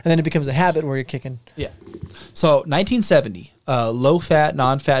kick, and then it becomes a habit where you're kicking. Yeah. So 1970, low-fat,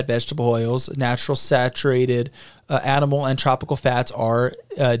 non-fat vegetable oils, natural saturated animal and tropical fats are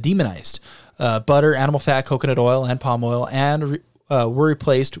demonized. Butter, animal fat, coconut oil, and palm oil, and were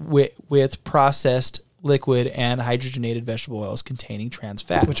replaced with processed liquid and hydrogenated vegetable oils containing trans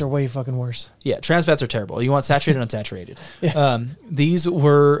fats, which are way fucking worse. Yeah, trans fats are terrible. You want saturated and unsaturated. Yeah. These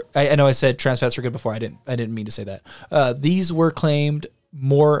were I know I said trans fats are good before. I didn't mean to say that. These were claimed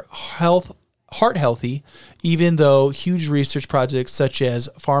more heart healthy, even though huge research projects such as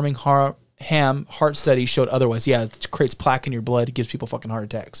Farming Ham heart study showed otherwise. Yeah, it creates plaque in your blood. It gives people fucking heart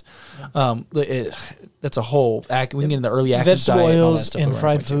attacks. That's a whole we can get in the early Atkins vegetable diet oils and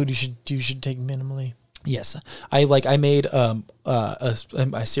fried food. You should take minimally. Yes, I made I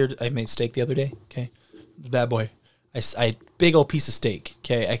made steak the other day. Okay, bad boy. I big old piece of steak.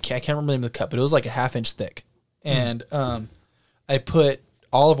 Okay, I can't remember the name of the cut, but it was like a 1/2 inch thick, and I put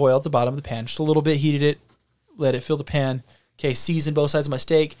olive oil at the bottom of the pan, just a little bit, heated it, let it fill the pan. Okay, seasoned both sides of my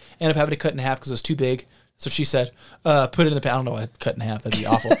steak. Ended up having to cut it in half because it was too big. That's what she said. Put it in the pan. I don't know why I cut in half. That'd be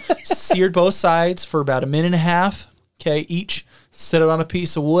awful. Seared both sides for about 1.5 minutes. Okay, each. Set it on a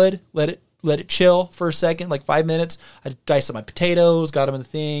piece of wood. Let it chill for a second, like 5 minutes. I diced up my potatoes, got them in the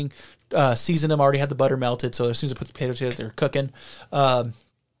thing, seasoned them. Already had the butter melted, so as soon as I put the potatoes, they were cooking.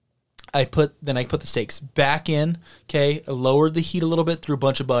 I put the steaks back in. Okay, I lowered the heat a little bit, threw a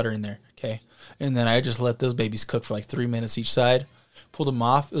bunch of butter in there. Okay, and then I just let those babies cook for like 3 minutes each side. Pulled them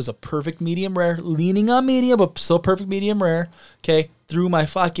off. It was a perfect medium rare, leaning on medium, but still perfect medium rare. Okay, threw my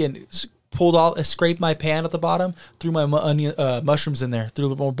fucking. Scraped my pan at the bottom, threw my mushrooms in there, threw a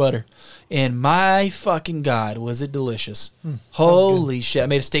little more butter. And my fucking God, was it delicious. Holy shit. I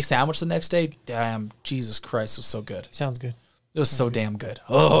made a steak sandwich the next day. Damn, Jesus Christ, it was so good. Sounds good. It was so damn good.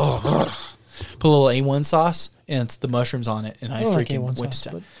 Oh, put a little A1 sauce and the mushrooms on it, and I freaking like went to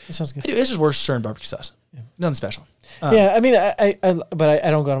town. It sounds good. It's just Worcestershire barbecue sauce. Yeah. Nothing special. Yeah, I mean, I don't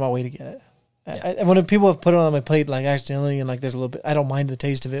go out of my way to get it. Yeah. When people have put it on my plate like accidentally and like there's a little bit, I don't mind the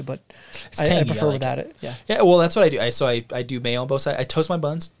taste of it, but I prefer without it. Yeah. Yeah. Well, that's what I do. I do mayo on both sides. I toast my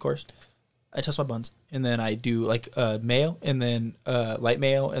buns, of course. I toast my buns, and then I do like mayo, and then light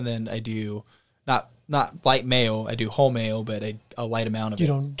mayo, and then I do not light mayo. I do whole mayo, but a light amount of it.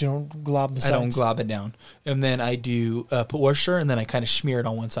 You don't glob the sides. I don't glob it down, and then I do put Worcestershire, and then I kind of smear it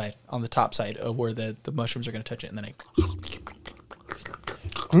on one side, on the top side of where the mushrooms are going to touch it, and then I.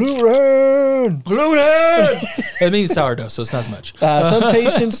 Gluten! That means sourdough, so it's not as much. Some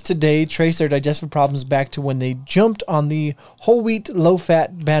patients today trace their digestive problems back to when they jumped on the whole wheat, low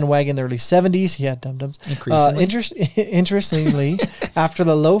fat bandwagon in the early 70s. Yeah, dum-dums. Interestingly, after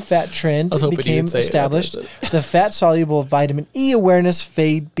the low fat trend became established, the fat soluble vitamin E awareness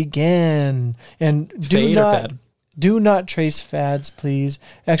fade began. And do not trace fads, please.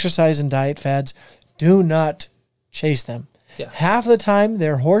 Exercise and diet fads, do not chase them. Yeah. Half the time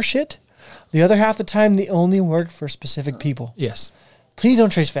they're horseshit. The other half the time they only work for specific people. Yes. Please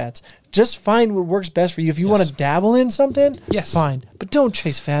don't chase fads. Just find what works best for you. If you want to dabble in something, fine. But don't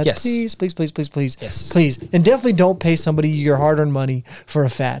chase fads. Yes. Please, please, please, please, please. Yes. Please. And definitely don't pay somebody your hard-earned money for a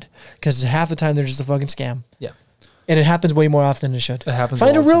fad. Because half the time they're just a fucking scam. Yeah. And it happens way more often than it should. It happens.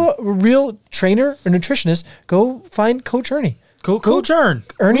 Find a real trainer or nutritionist. Go find Coach Ernie. Coach Ernie.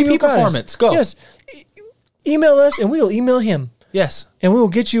 Ernie Performance. Go. Yes. Email us and we'll email him. Yes. And we will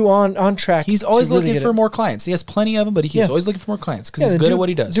get you on track. He's always to really looking get for it. more clients. He has plenty of them, but he's always looking for more clients because he's the good dude, at what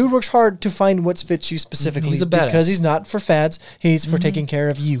he does. Dude works hard to find what fits you specifically. He's a badass. Because he's not for fads. He's for taking care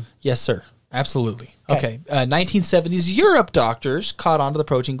of you. Yes, sir. Absolutely. Okay. 1970s Europe doctors caught on to the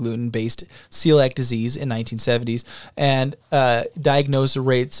protein gluten-based celiac disease in 1970s, and diagnosis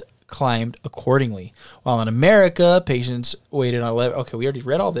rates climbed accordingly. While in America, patients waited on 11. Okay, we already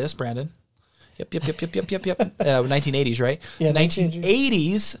read all this, Brandon. Yep. 1980s, right? Yeah,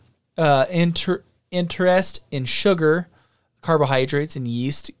 1980s, interest in sugar, carbohydrates, and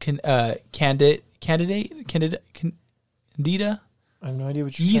yeast, candida. I have no idea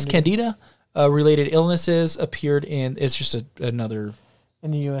what you're Yeast trying to do. candida related illnesses appeared in. It's just another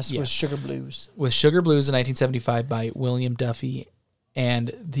In the U.S. was Sugar Blues. with Sugar Blues in 1975 by William Duffy,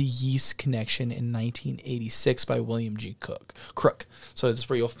 and The Yeast Connection in 1986 by William G. Crook. So that's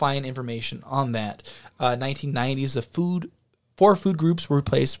where you'll find information on that. 1990s, the four food groups were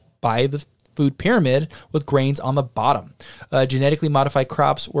replaced by the food pyramid with grains on the bottom. Genetically modified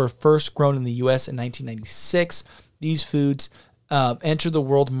crops were first grown in the U.S. in 1996. These foods entered the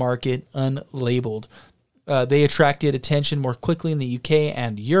world market unlabeled. They attracted attention more quickly in the UK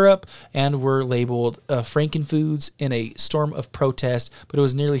and Europe and were labeled Frankenfoods in a storm of protest, but it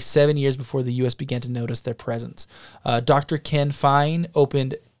was nearly 7 years before the US began to notice their presence. Dr. Ken Fine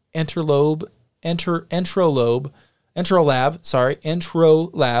opened Entro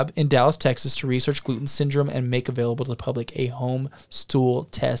Lab in Dallas, Texas to research gluten syndrome and make available to the public a home stool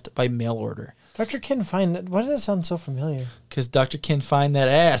test by mail order. Dr. Ken Fine, why does that sound so familiar? Because Dr. Ken Fine that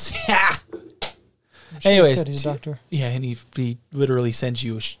ass. Anyways, He's a doctor. Yeah, and he literally sends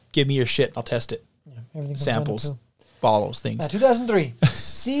you, give me your shit, and I'll test it. Everything comes Samples, down to- bottles, things. 2003,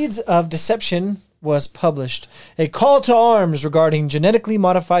 Seeds of Deception was published. A call to arms regarding genetically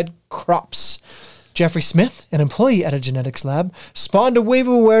modified crops. Jeffrey Smith, an employee at a genetics lab, spawned a wave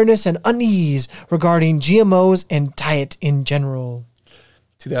of awareness and unease regarding GMOs and diet in general.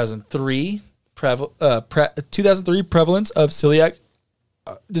 2003 prevalence of celiac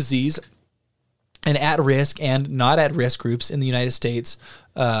disease and at-risk and not at-risk groups in the United States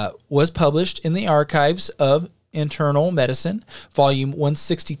was published in the Archives of Internal Medicine, Volume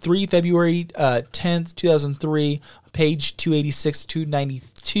 163, February 10th, 2003, page 286 to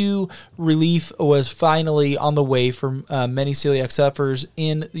 292. Relief was finally on the way for many celiac sufferers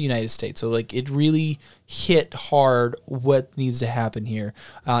in the United States. So, like, it really hit hard what needs to happen here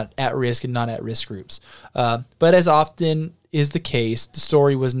at-risk and not at-risk groups. But as often is the case, the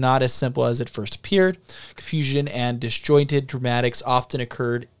story was not as simple as it first appeared. Confusion and disjointed dramatics often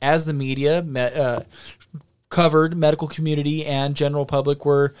occurred as the media covered, medical community and general public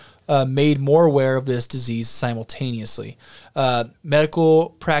were made more aware of this disease simultaneously.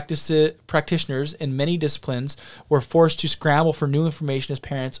 Medical practitioners in many disciplines were forced to scramble for new information as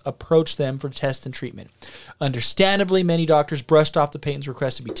parents approached them for tests and treatment. Understandably, many doctors brushed off the patient's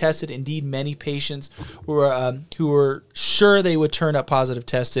request to be tested. Indeed, many patients who were sure they would turn up positive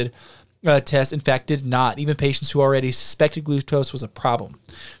tests, in fact, did not. Even patients who already suspected glucose was a problem.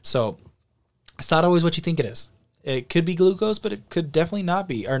 So it's not always what you think it is. It could be glucose, but it could definitely not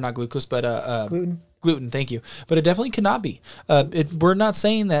be. Or not glucose, but Gluten. Gluten, thank you. But it definitely could not be. We're not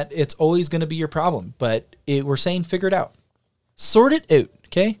saying that it's always going to be your problem, but we're saying figure it out. Sort it out,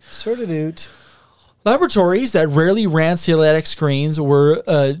 okay? Sort it out. Laboratories that rarely ran celiac screens were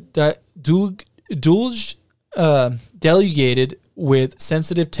delegated with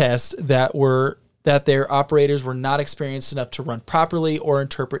sensitive tests that their operators were not experienced enough to run properly or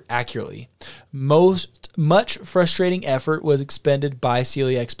interpret accurately. Much frustrating effort was expended by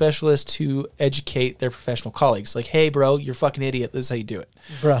celiac specialists to educate their professional colleagues. Like, hey, bro, you're a fucking idiot. This is how you do it.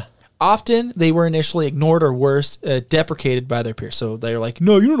 Bruh. Often, they were initially ignored or worse, deprecated by their peers. So they're like,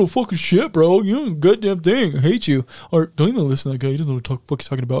 no, you don't know fucking shit, bro. You don't know a goddamn thing. I hate you. Or don't even listen to that guy. He doesn't know what the fuck he's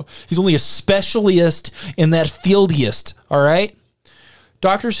talking about. He's only a specialist in that fieldiest, all right?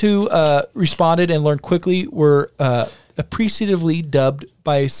 Doctors who responded and learned quickly were appreciatively dubbed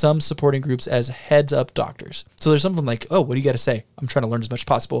by some supporting groups as heads-up doctors. So there's something like, oh, what do you got to say? I'm trying to learn as much as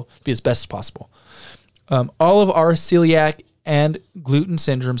possible, be as best as possible. All of our celiac and gluten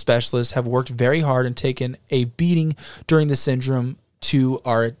syndrome specialists have worked very hard and taken a beating during the syndrome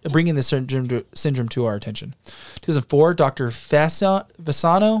bringing the syndrome to our attention. 2004, Dr.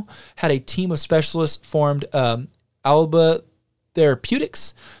 Fasano had a team of specialists formed Alba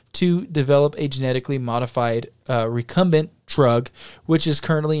Therapeutics to develop a genetically modified recombinant drug, which is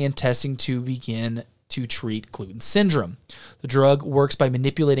currently in testing to begin to treat gluten syndrome. The drug works by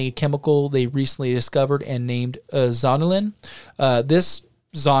manipulating a chemical they recently discovered and named zonulin. This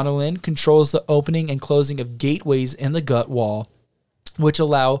zonulin controls the opening and closing of gateways in the gut wall which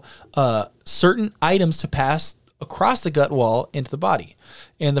allow certain items to pass across the gut wall into the body.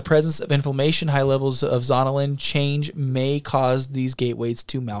 In the presence of inflammation, high levels of zonulin change may cause these gateways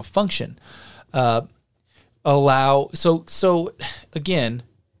to malfunction. So again,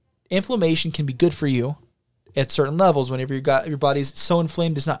 inflammation can be good for you at certain levels. Whenever your body's so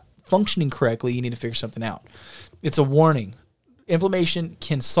inflamed it's not functioning correctly, you need to figure something out. It's a warning. Inflammation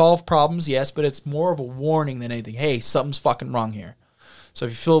can solve problems, yes, but it's more of a warning than anything. Hey, something's fucking wrong here. So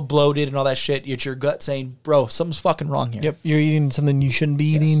if you feel bloated and all that shit, it's your gut saying, bro, something's fucking wrong here. Yep, you're eating something you shouldn't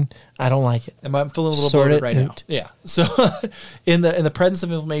be eating. I don't like it. I'm feeling a little Sort bloated it right now. out. Yeah. So in the presence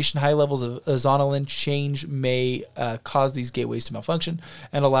of inflammation, high levels of zonulin change may cause these gateways to malfunction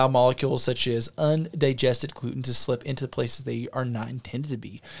and allow molecules such as undigested gluten to slip into the places they are not intended to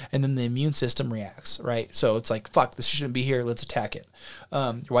be. And then the immune system reacts, right? So it's like, fuck, this shouldn't be here. Let's attack it.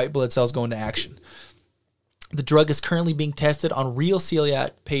 Your white blood cells go into action. The drug is currently being tested on real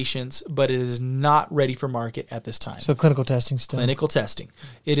celiac patients, but it is not ready for market at this time. So clinical testing still. Clinical testing.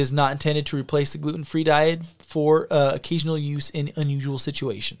 It is not intended to replace the gluten-free diet for occasional use in unusual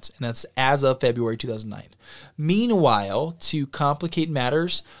situations, and that's as of February 2009. Meanwhile, to further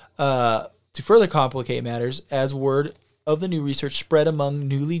complicate matters, as word of the new research spread among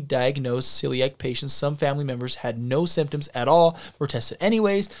newly diagnosed celiac patients, some family members had no symptoms at all, were tested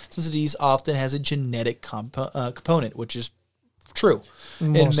anyways, since the disease often has a genetic component, which is true.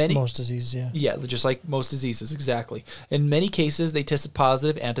 Most diseases, yeah. Yeah, just like most diseases, exactly. In many cases, they tested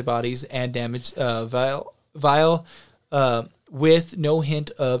positive antibodies and damaged vial with no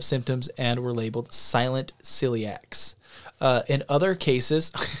hint of symptoms and were labeled silent celiacs. In other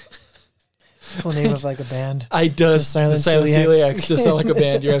cases... Cool name of like a band. The Silent Celiacs does sound like a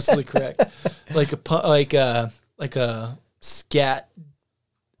band. You're absolutely correct. Like a scat,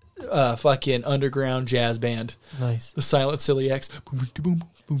 fucking underground jazz band. Nice. The Silent Celiacs.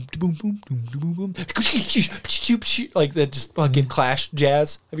 Like that, just fucking clash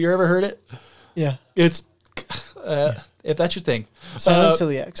jazz. Have you ever heard it? Yeah. It's if that's your thing. Silent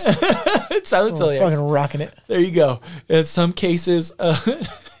Celiacs. Silent Celiacs. Fucking rocking it. There you go. In some cases.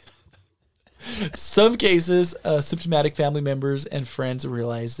 Symptomatic family members and friends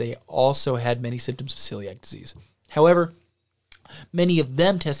realized they also had many symptoms of celiac disease. However, many of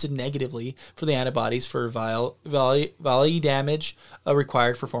them tested negatively for the antibodies for vial damage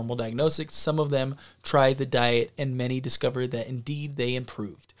required for formal diagnosis. Some of them tried the diet, and many discovered that indeed they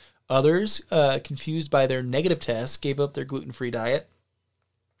improved. Others, confused by their negative tests, gave up their gluten-free diet,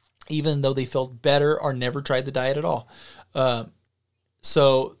 even though they felt better or never tried the diet at all.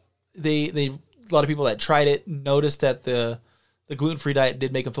 So they a lot of people that tried it noticed that the gluten-free diet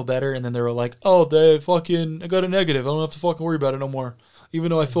did make them feel better, and then they were like, oh, I got a negative. I don't have to fucking worry about it no more, even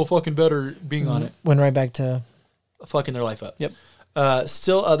though I feel fucking better being on it. Went right back to... Fucking their life up. Yep.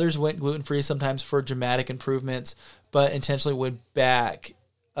 Still others went gluten-free, sometimes for dramatic improvements, but intentionally went back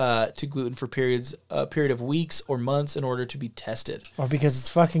to gluten for a period of weeks or months in order to be tested. Or because it's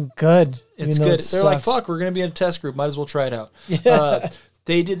fucking good. It's good. They're like, fuck, we're going to be in a test group. Might as well try it out. Yeah.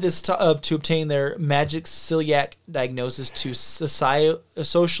 They did this to obtain their magic celiac diagnosis to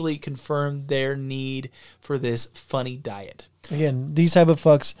socially confirm their need for this funny diet. Again, these type of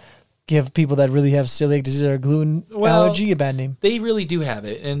fucks give people that really have celiac disease or gluten allergy a bad name. They really do have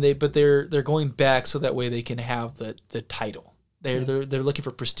it, but they're going back so that way they can have the title. They're looking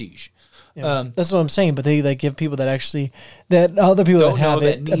for prestige. Yeah. That's what I'm saying. But they give people that other people that have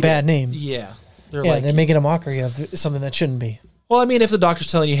it a bad name. Yeah, they're making a mockery of something that shouldn't be. Well, I mean, if the doctor's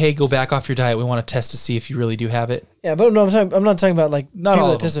telling you, "Hey, go back off your diet. We want to test to see if you really do have it." Yeah, but no, I'm not talking about like not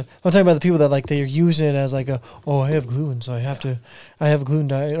all of them. I'm talking about the people that like they're using it as like I have gluten, so I have a gluten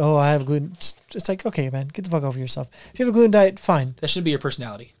diet. Oh, I have gluten. It's like, okay, man, get the fuck over yourself. If you have a gluten diet, fine. That shouldn't be your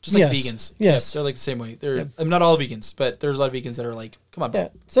personality. Just like vegans. Yes, they're like the same way. I'm not all vegans, but there's a lot of vegans that are like, come on, bro. Yeah,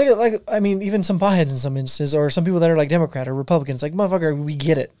 it's like I mean, even some potheads in some instances, or some people that are like Democrat or Republicans. Like, motherfucker, we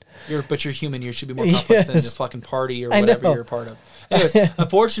get it. But you're human. You should be more complex than the fucking party or whatever you're a part of. Anyways,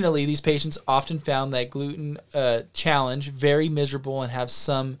 unfortunately, these patients often found that gluten challenge very miserable and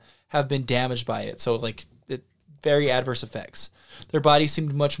have been damaged by it. So, very adverse effects. Their bodies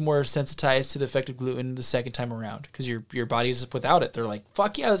seemed much more sensitized to the effect of gluten the second time around because your body's without it. They're like,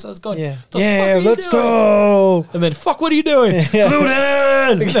 fuck yeah, that's how it's going. Yeah, let's go. And then, fuck, what are you doing?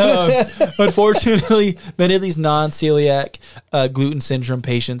 Gluten! Unfortunately, many of these non-celiac gluten syndrome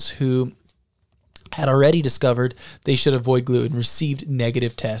patients who had already discovered they should avoid gluten received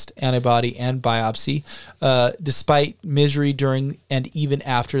negative test, antibody, and biopsy despite misery during and even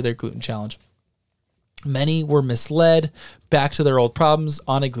after their gluten challenge. Many were misled back to their old problems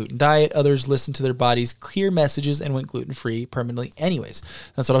on a gluten diet. Others listened to their body's clear messages and went gluten-free permanently anyways.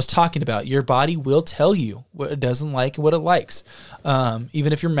 That's what I was talking about. Your body will tell you what it doesn't like and what it likes,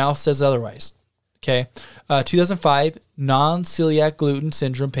 even if your mouth says otherwise. Okay. 2005, non-celiac gluten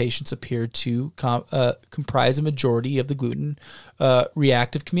syndrome patients appeared to comprise a majority of the gluten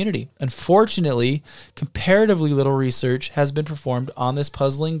reactive community. Unfortunately, comparatively little research has been performed on this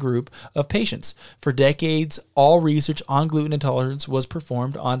puzzling group of patients. For decades, all research on gluten intolerance was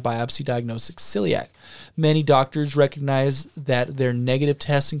performed on biopsy-diagnostic celiac. Many doctors recognized that their negative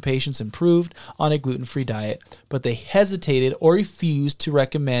testing patients improved on a gluten-free diet, but they hesitated or refused to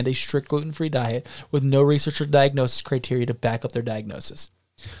recommend a strict gluten-free diet with no research or diagnosis criteria to back up their diagnosis.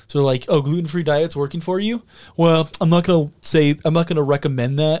 So they're like, oh, gluten-free diet's working for you? Well, I'm not going to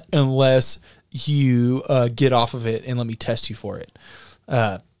recommend that unless you get off of it and let me test you for it.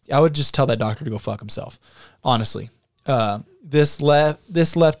 I would just tell that doctor to go fuck himself, honestly. This left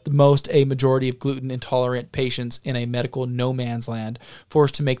a majority of gluten intolerant patients in a medical no man's land,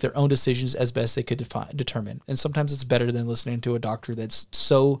 forced to make their own decisions as best they could determine. And sometimes it's better than listening to a doctor that's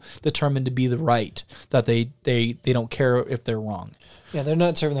so determined to be the right that they don't care if they're wrong. Yeah, they're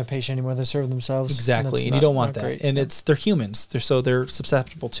not serving their patient anymore; they're serving themselves. Exactly, and you don't want that. Great. And they're humans; they're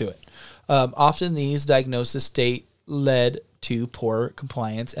susceptible to it. Often these diagnosis state led to poor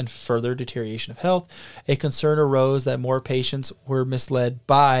compliance and further deterioration of health. A concern arose that more patients were misled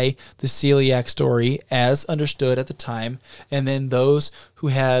by the celiac story as understood at the time, and then those who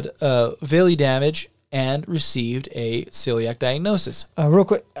had villi damage and received a celiac diagnosis. Real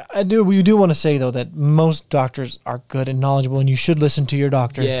quick, we do want to say, though, that most doctors are good and knowledgeable, and you should listen to your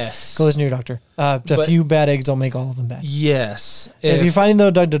doctor. Yes. Go listen to your doctor. A few bad eggs don't make all of them bad. Yes. If you're finding, though,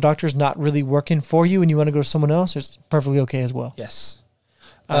 the doctor's not really working for you and you want to go to someone else, it's perfectly okay as well. Yes.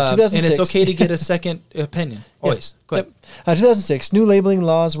 2006. And it's okay to get a second opinion. Always. Go ahead. 2006, new labeling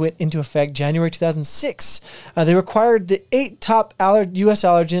laws went into effect January 2006. They required the 8 top U.S.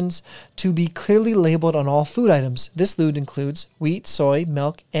 allergens to be clearly labeled on all food items. This food includes wheat, soy,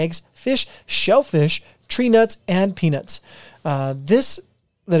 milk, eggs, fish, shellfish, tree nuts, and peanuts. This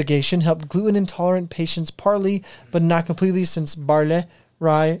litigation helped gluten-intolerant patients partly, but not completely, since barley,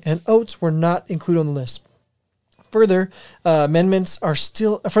 rye, and oats were not included on the list. Further amendments are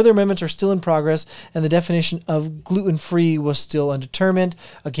still in progress, and the definition of gluten-free was still undetermined.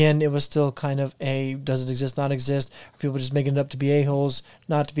 Again, it was still kind of does it exist, not exist? Are people just making it up to be a-holes,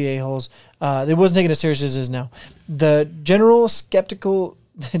 not to be a-holes? It wasn't taken as serious as it is now. The general skeptical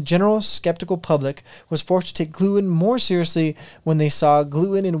public was forced to take gluten more seriously when they saw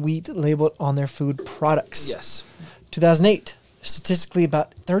gluten and wheat labeled on their food products. Yes. 2008, statistically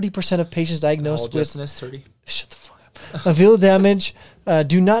about 30% of patients diagnosed with... 30. Shut the fuck up. Villi damage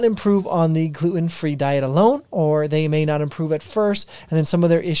do not improve on the gluten-free diet alone, or they may not improve at first, and then some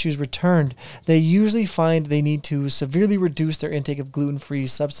of their issues returned. They usually find they need to severely reduce their intake of gluten-free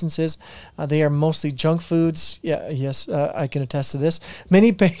substances. They are mostly junk foods. I can attest to this.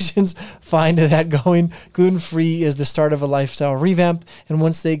 Many patients find that going gluten-free is the start of a lifestyle revamp, and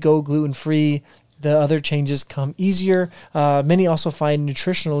once they go gluten-free, the other changes come easier. Many also find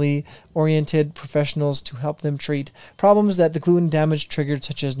nutritionally oriented professionals to help them treat problems that the gluten damage triggered,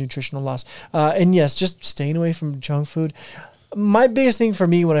 such as nutritional loss. And yes, just staying away from junk food. My biggest thing for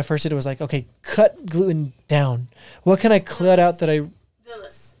me when I first did it was like, okay, cut gluten down. What can I cut out that I...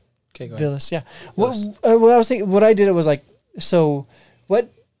 Villis. Okay, go ahead. Villis, yeah. What I was thinking, what I did, it was like, so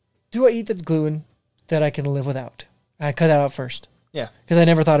what do I eat that's gluten that I can live without? I cut that out first. Yeah. Because I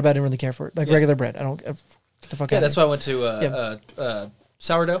never thought about it and really care for it. Like regular bread. I don't get the fuck out of it. That's why I went to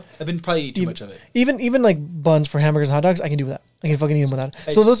sourdough. I've been probably eating too much of it. Even like buns for hamburgers and hot dogs, I can do without. I can fucking eat them without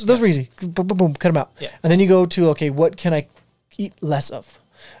it. So those were easy. Boom, boom, boom, cut them out. Yeah. And then you go to, okay, what can I eat less of?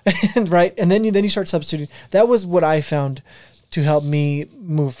 Right? And then you start substituting. That was what I found to help me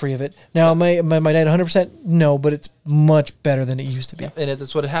move free of it. Now, my diet 100%, no, but it's much better than it used to be. And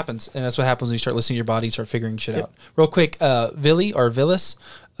that's what happens. And that's what happens when you start listening to your body and start figuring shit out. Real quick, villi or villus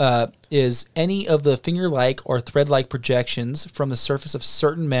is any of the finger-like or thread-like projections from the surface of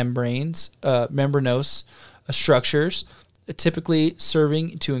certain membranous structures, typically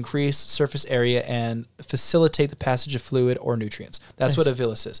serving to increase surface area and facilitate the passage of fluid or nutrients. That's what a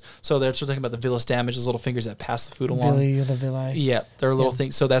villus is. So that's what we're talking about, the villus damage, those little fingers that pass the food along. Villi or the villi. Yeah, they're little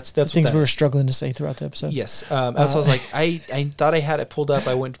things. So that's the things what we were struggling to say throughout the episode. Yes. So I was like, I thought I had it pulled up.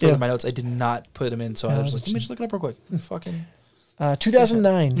 I went further my notes. I did not put them in. So I was like, let me just look it up real quick. Fucking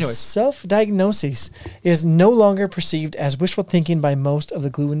 2009, Anyways. self-diagnosis is no longer perceived as wishful thinking by most of the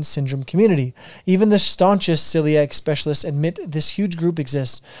Glutteennn syndrome community. Even the staunchest celiac specialists admit this huge group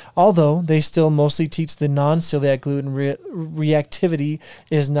exists, although they still mostly teach the non-celiac gluten reactivity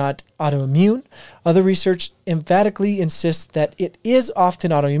is not autoimmune. Other research emphatically insists that it is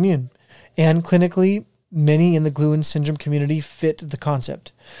often autoimmune, and clinically, many in the Glutteennn syndrome community fit the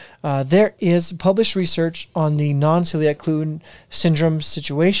concept. There is published research on the non-celiac gluten syndrome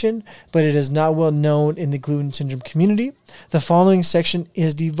situation, but it is not well known in the Glutteennn syndrome community. The following section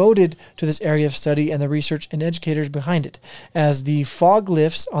is devoted to this area of study and the research and educators behind it. As the fog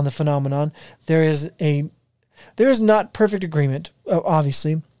lifts on the phenomenon, there is not perfect agreement,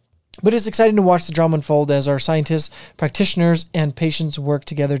 obviously, but it's exciting to watch the drama unfold as our scientists, practitioners, and patients work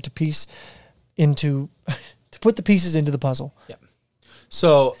together to put the pieces into the puzzle. Yeah.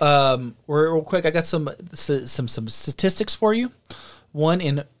 So, real quick, I got some statistics for you. 1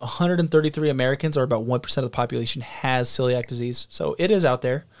 in 133 Americans, or about 1% of the population, has celiac disease. So it is out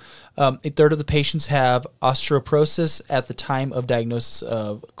there. A third of the patients have osteoporosis at the time of diagnosis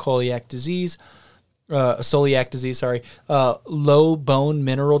of celiac disease. Low bone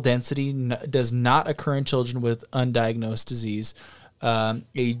mineral density does not occur in children with undiagnosed disease. A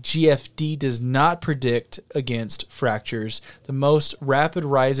GFD does not predict against fractures. The most rapid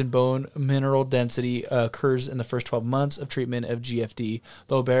rise in bone mineral density occurs in the first 12 months of treatment of GFD.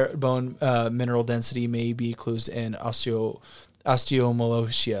 Low bone mineral density may be included in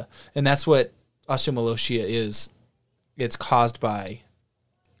osteomalacia. And that's what osteomalacia is. It's caused by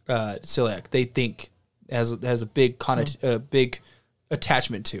celiac. They think has a big big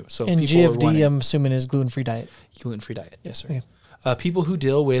attachment to. So and people GFD, I'm assuming, is gluten-free diet. Gluten-free diet, yes, sir. Okay. People who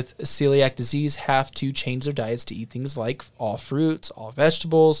deal with celiac disease have to change their diets to eat things like all fruits, all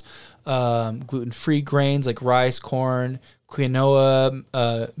vegetables, gluten-free grains like rice, corn,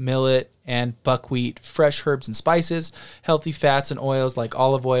 quinoa, millet, and buckwheat, fresh herbs and spices, healthy fats and oils like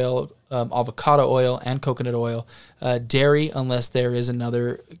olive oil, avocado oil, and coconut oil, dairy, unless there is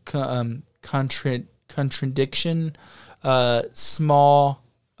another contradiction, small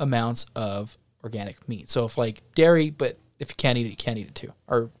amounts of organic meat. So if like dairy, but if you can't eat it, you can't eat it too,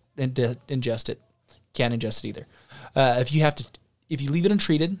 or ingest it. Can't ingest it either. If you leave it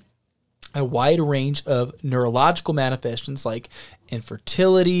untreated, a wide range of neurological manifestations like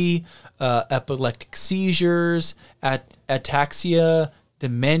infertility, epileptic seizures, ataxia,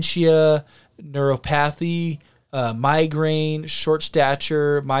 dementia, neuropathy, migraine, short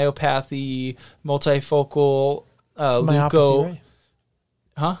stature, myopathy, multifocal, myopathy, right?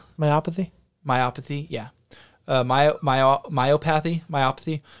 Huh? Myopathy, yeah. Myopathy,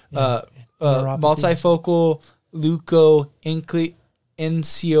 multifocal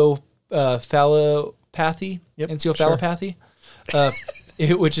leukoencephalopathy, encephalopathy,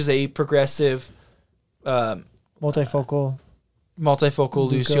 which is a progressive multifocal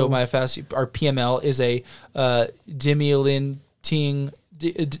leukomyopathy, or PML, is a demyelinating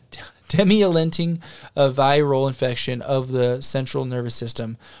viral infection of the central nervous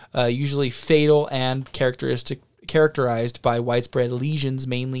system, usually fatal and characterized by widespread lesions,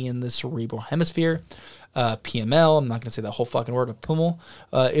 mainly in the cerebral hemisphere. PML, I'm not going to say that whole fucking word, but PML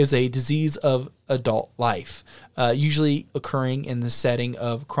is a disease of adult life, usually occurring in the setting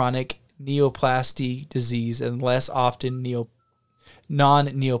of chronic neoplastic disease and less often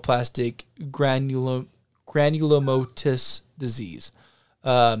non-neoplastic granulomatous disease.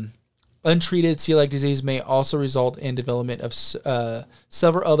 Untreated celiac disease may also result in development of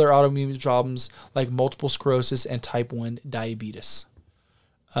several other autoimmune problems like multiple sclerosis and type 1 diabetes.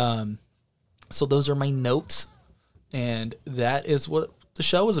 So those are my notes, and that is what the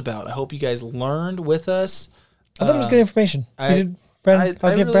show is about. I hope you guys learned with us. I thought it was good information. I'll give really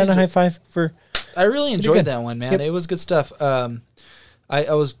Brandon a high five for. I really enjoyed that one, man. Yep. It was good stuff.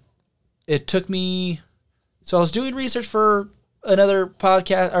 It took me. So I was doing research for another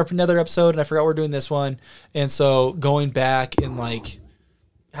podcast or another episode, and I forgot we're doing this one. And so going back and like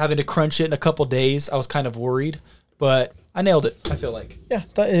having to crunch it in a couple days, I was kind of worried, but I nailed it. I feel like. Yeah,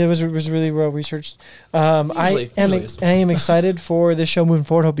 it was really well researched. I am excited for this show moving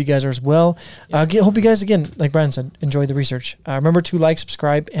forward. Hope you guys are as well. Yeah. Hope you guys, again, like Brian said, enjoy the research. Remember to like,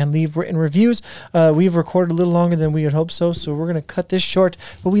 subscribe, and leave written reviews. We've recorded a little longer than we had hoped so we're going to cut this short.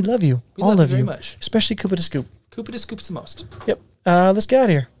 But we love you, all of you, very much. Especially Koopa to Scoop. Koopa to Scoop's the most. Yep. Let's get out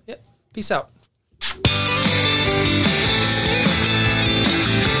of here. Yep. Peace out.